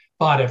 whatever.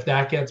 But if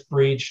that gets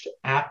breached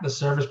at the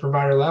service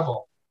provider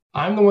level,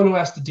 I'm the one who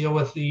has to deal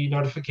with the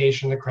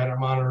notification, the credit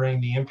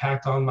monitoring, the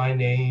impact on my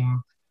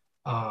name,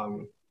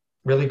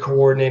 really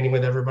coordinating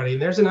with everybody.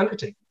 And there's an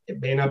undertaking.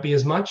 It may not be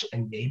as much,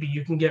 and maybe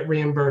you can get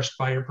reimbursed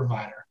by your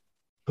provider.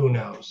 Who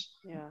knows?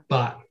 Yeah.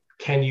 But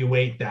can you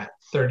wait that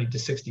 30 to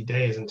 60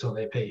 days until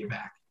they pay you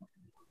back?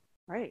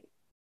 Right.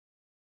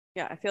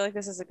 Yeah, I feel like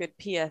this is a good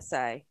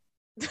PSA.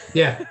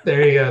 Yeah,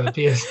 there you go, the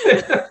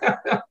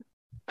PSA.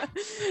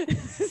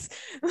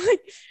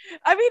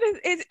 I mean,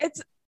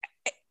 it's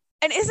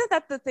and isn't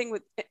that the thing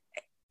with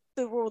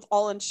the rule with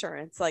all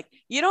insurance? Like,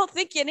 you don't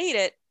think you need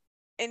it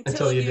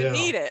until you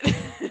need it.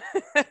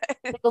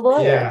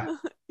 Yeah.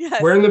 Yes,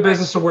 we're in the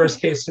business of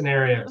worst case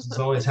scenarios. It's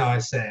always how I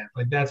say it.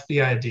 Like, that's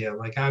the idea.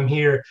 Like, I'm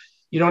here.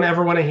 You don't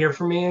ever want to hear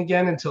from me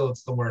again until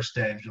it's the worst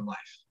day of your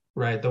life,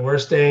 right? The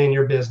worst day in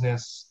your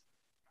business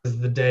is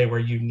the day where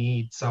you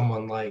need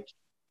someone like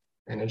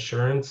an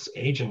insurance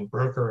agent,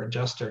 broker,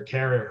 adjuster,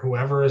 carrier,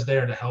 whoever is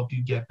there to help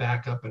you get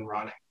back up and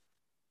running.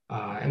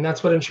 And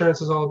that's what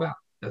insurance is all about.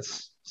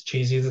 That's as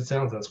cheesy as it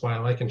sounds. That's why I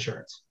like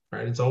insurance,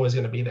 right? It's always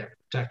going to be there to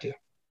protect you.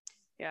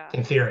 Yeah.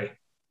 In theory.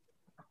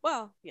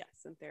 Well, yes,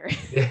 in theory.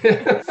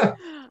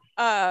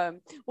 Well,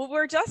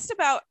 we're just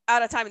about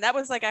out of time, and that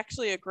was like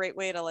actually a great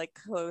way to like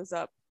close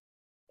up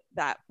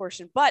that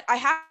portion. But I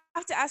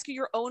have to ask you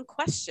your own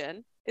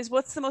question: is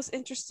what's the most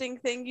interesting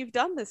thing you've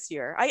done this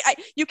year?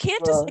 You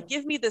can't just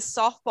give me this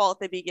softball at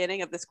the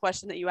beginning of this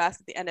question that you ask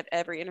at the end of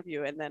every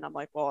interview, and then I'm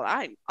like, well,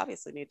 I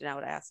obviously need to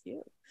know to ask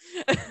you.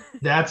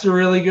 That's a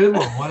really good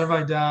one. What have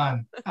I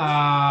done?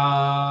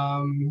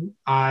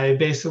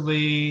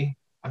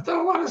 I've done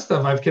a lot of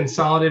stuff. I've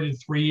consolidated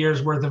 3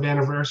 years worth of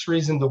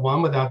anniversaries into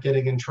one without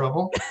getting in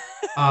trouble.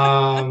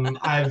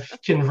 I've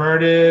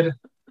converted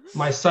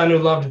my son who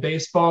loved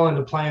baseball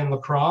into playing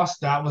lacrosse.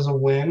 That was a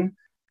win.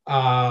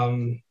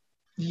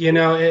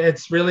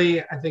 It's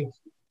really, I think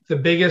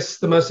the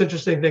most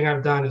interesting thing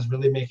I've done is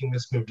really making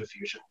this move to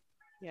Fusion.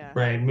 Yeah.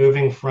 Right.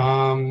 Moving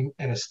from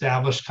an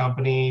established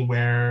company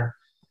where,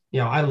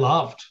 I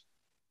loved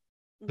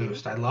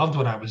Boost. I loved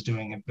what I was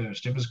doing at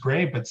Boost. It was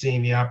great, but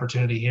seeing the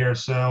opportunity here.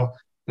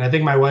 And I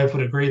think my wife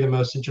would agree, the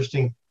most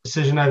interesting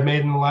decision I've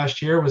made in the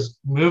last year was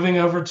moving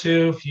over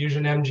to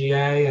Fusion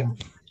MGA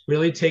and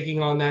really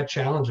taking on that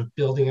challenge of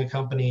building a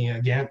company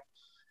again,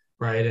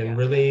 right? And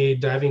really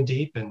diving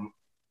deep. And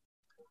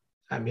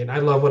I mean, I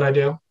love what I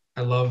do.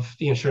 I love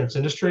the insurance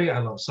industry. I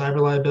love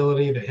cyber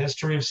liability, the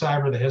history of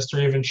cyber, the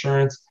history of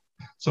insurance.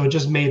 So it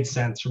just made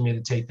sense for me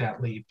to take that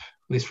leap,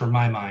 at least from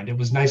my mind. It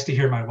was nice to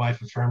hear my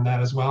wife affirm that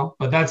as well.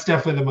 But that's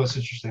definitely the most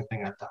interesting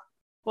thing I've done.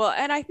 Well,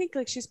 and I think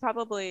like she's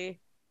probably,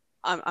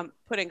 I'm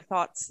putting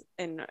thoughts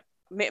in,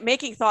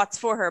 making thoughts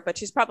for her, but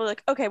she's probably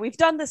like, okay, we've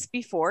done this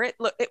before. It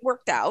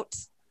worked out.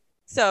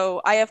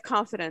 So I have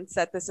confidence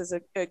that this is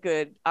a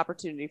good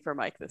opportunity for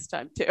Mike this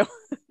time too.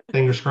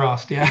 Fingers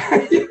crossed. Yeah.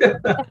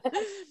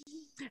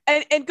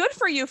 And good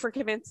for you for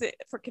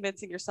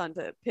convincing your son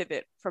to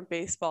pivot from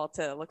baseball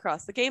to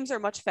lacrosse. The games are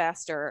much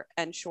faster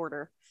and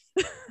shorter.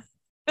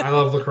 I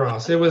love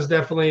lacrosse. It was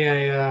definitely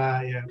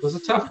it was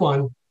a tough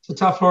one a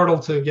tough hurdle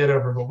to get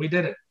over, but we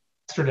did it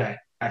yesterday,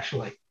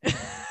 actually.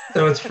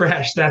 So it's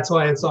fresh. That's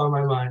why it's on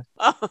my mind.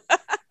 Oh.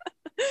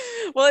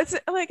 Well, it's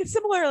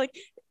similar, like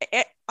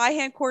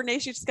eye-hand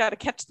coordination. You just got to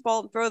catch the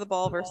ball and throw the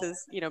ball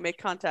versus, make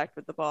contact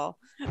with the ball.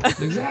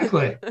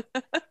 Exactly.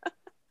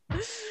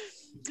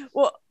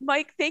 Well,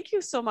 Mike, thank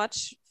you so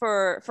much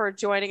for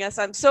joining us.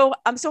 I'm so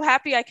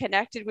happy I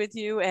connected with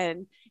you,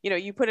 and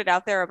you put it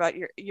out there about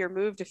your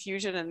move to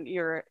Fusion, and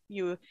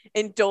you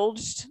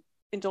indulged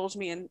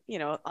me in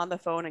on the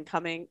phone and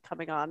coming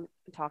on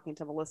and talking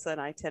to Melissa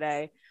and I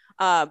today.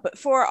 But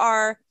for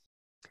our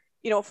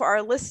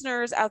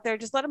listeners out there,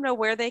 just let them know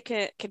where they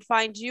can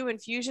find you in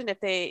Fusion if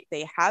they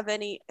have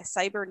any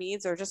cyber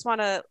needs or just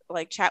want to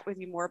chat with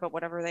you more about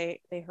whatever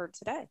they heard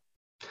today.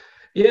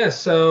 Yeah,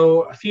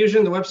 so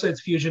Fusion, the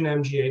website's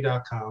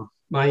fusionmga.com.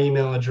 My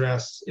email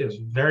address is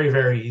very,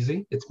 very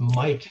easy. It's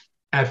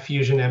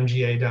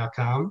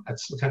mike@fusionmga.com.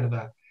 That's kind of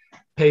the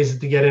pays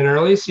to get in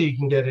early, so you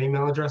can get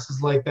email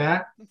addresses like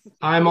that.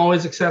 I'm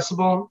always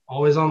accessible,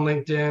 always on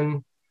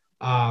LinkedIn.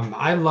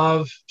 I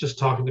love just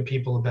talking to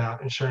people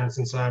about insurance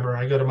and cyber.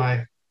 I go to my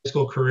high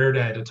school career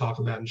day to talk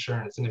about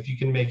insurance. And if you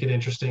can make it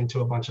interesting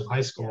to a bunch of high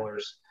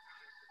schoolers,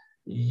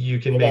 you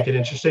can make it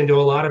interesting to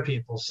a lot of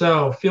people.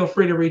 So feel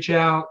free to reach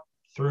out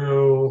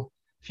through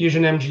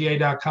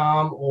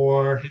fusionmga.com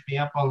or hit me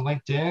up on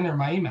LinkedIn or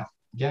my email.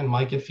 Again,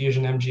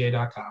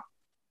 mike@fusionmga.com.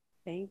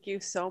 Thank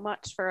you so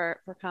much for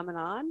coming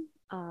on.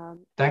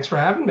 Thanks for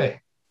having me.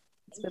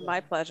 It's been my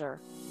pleasure.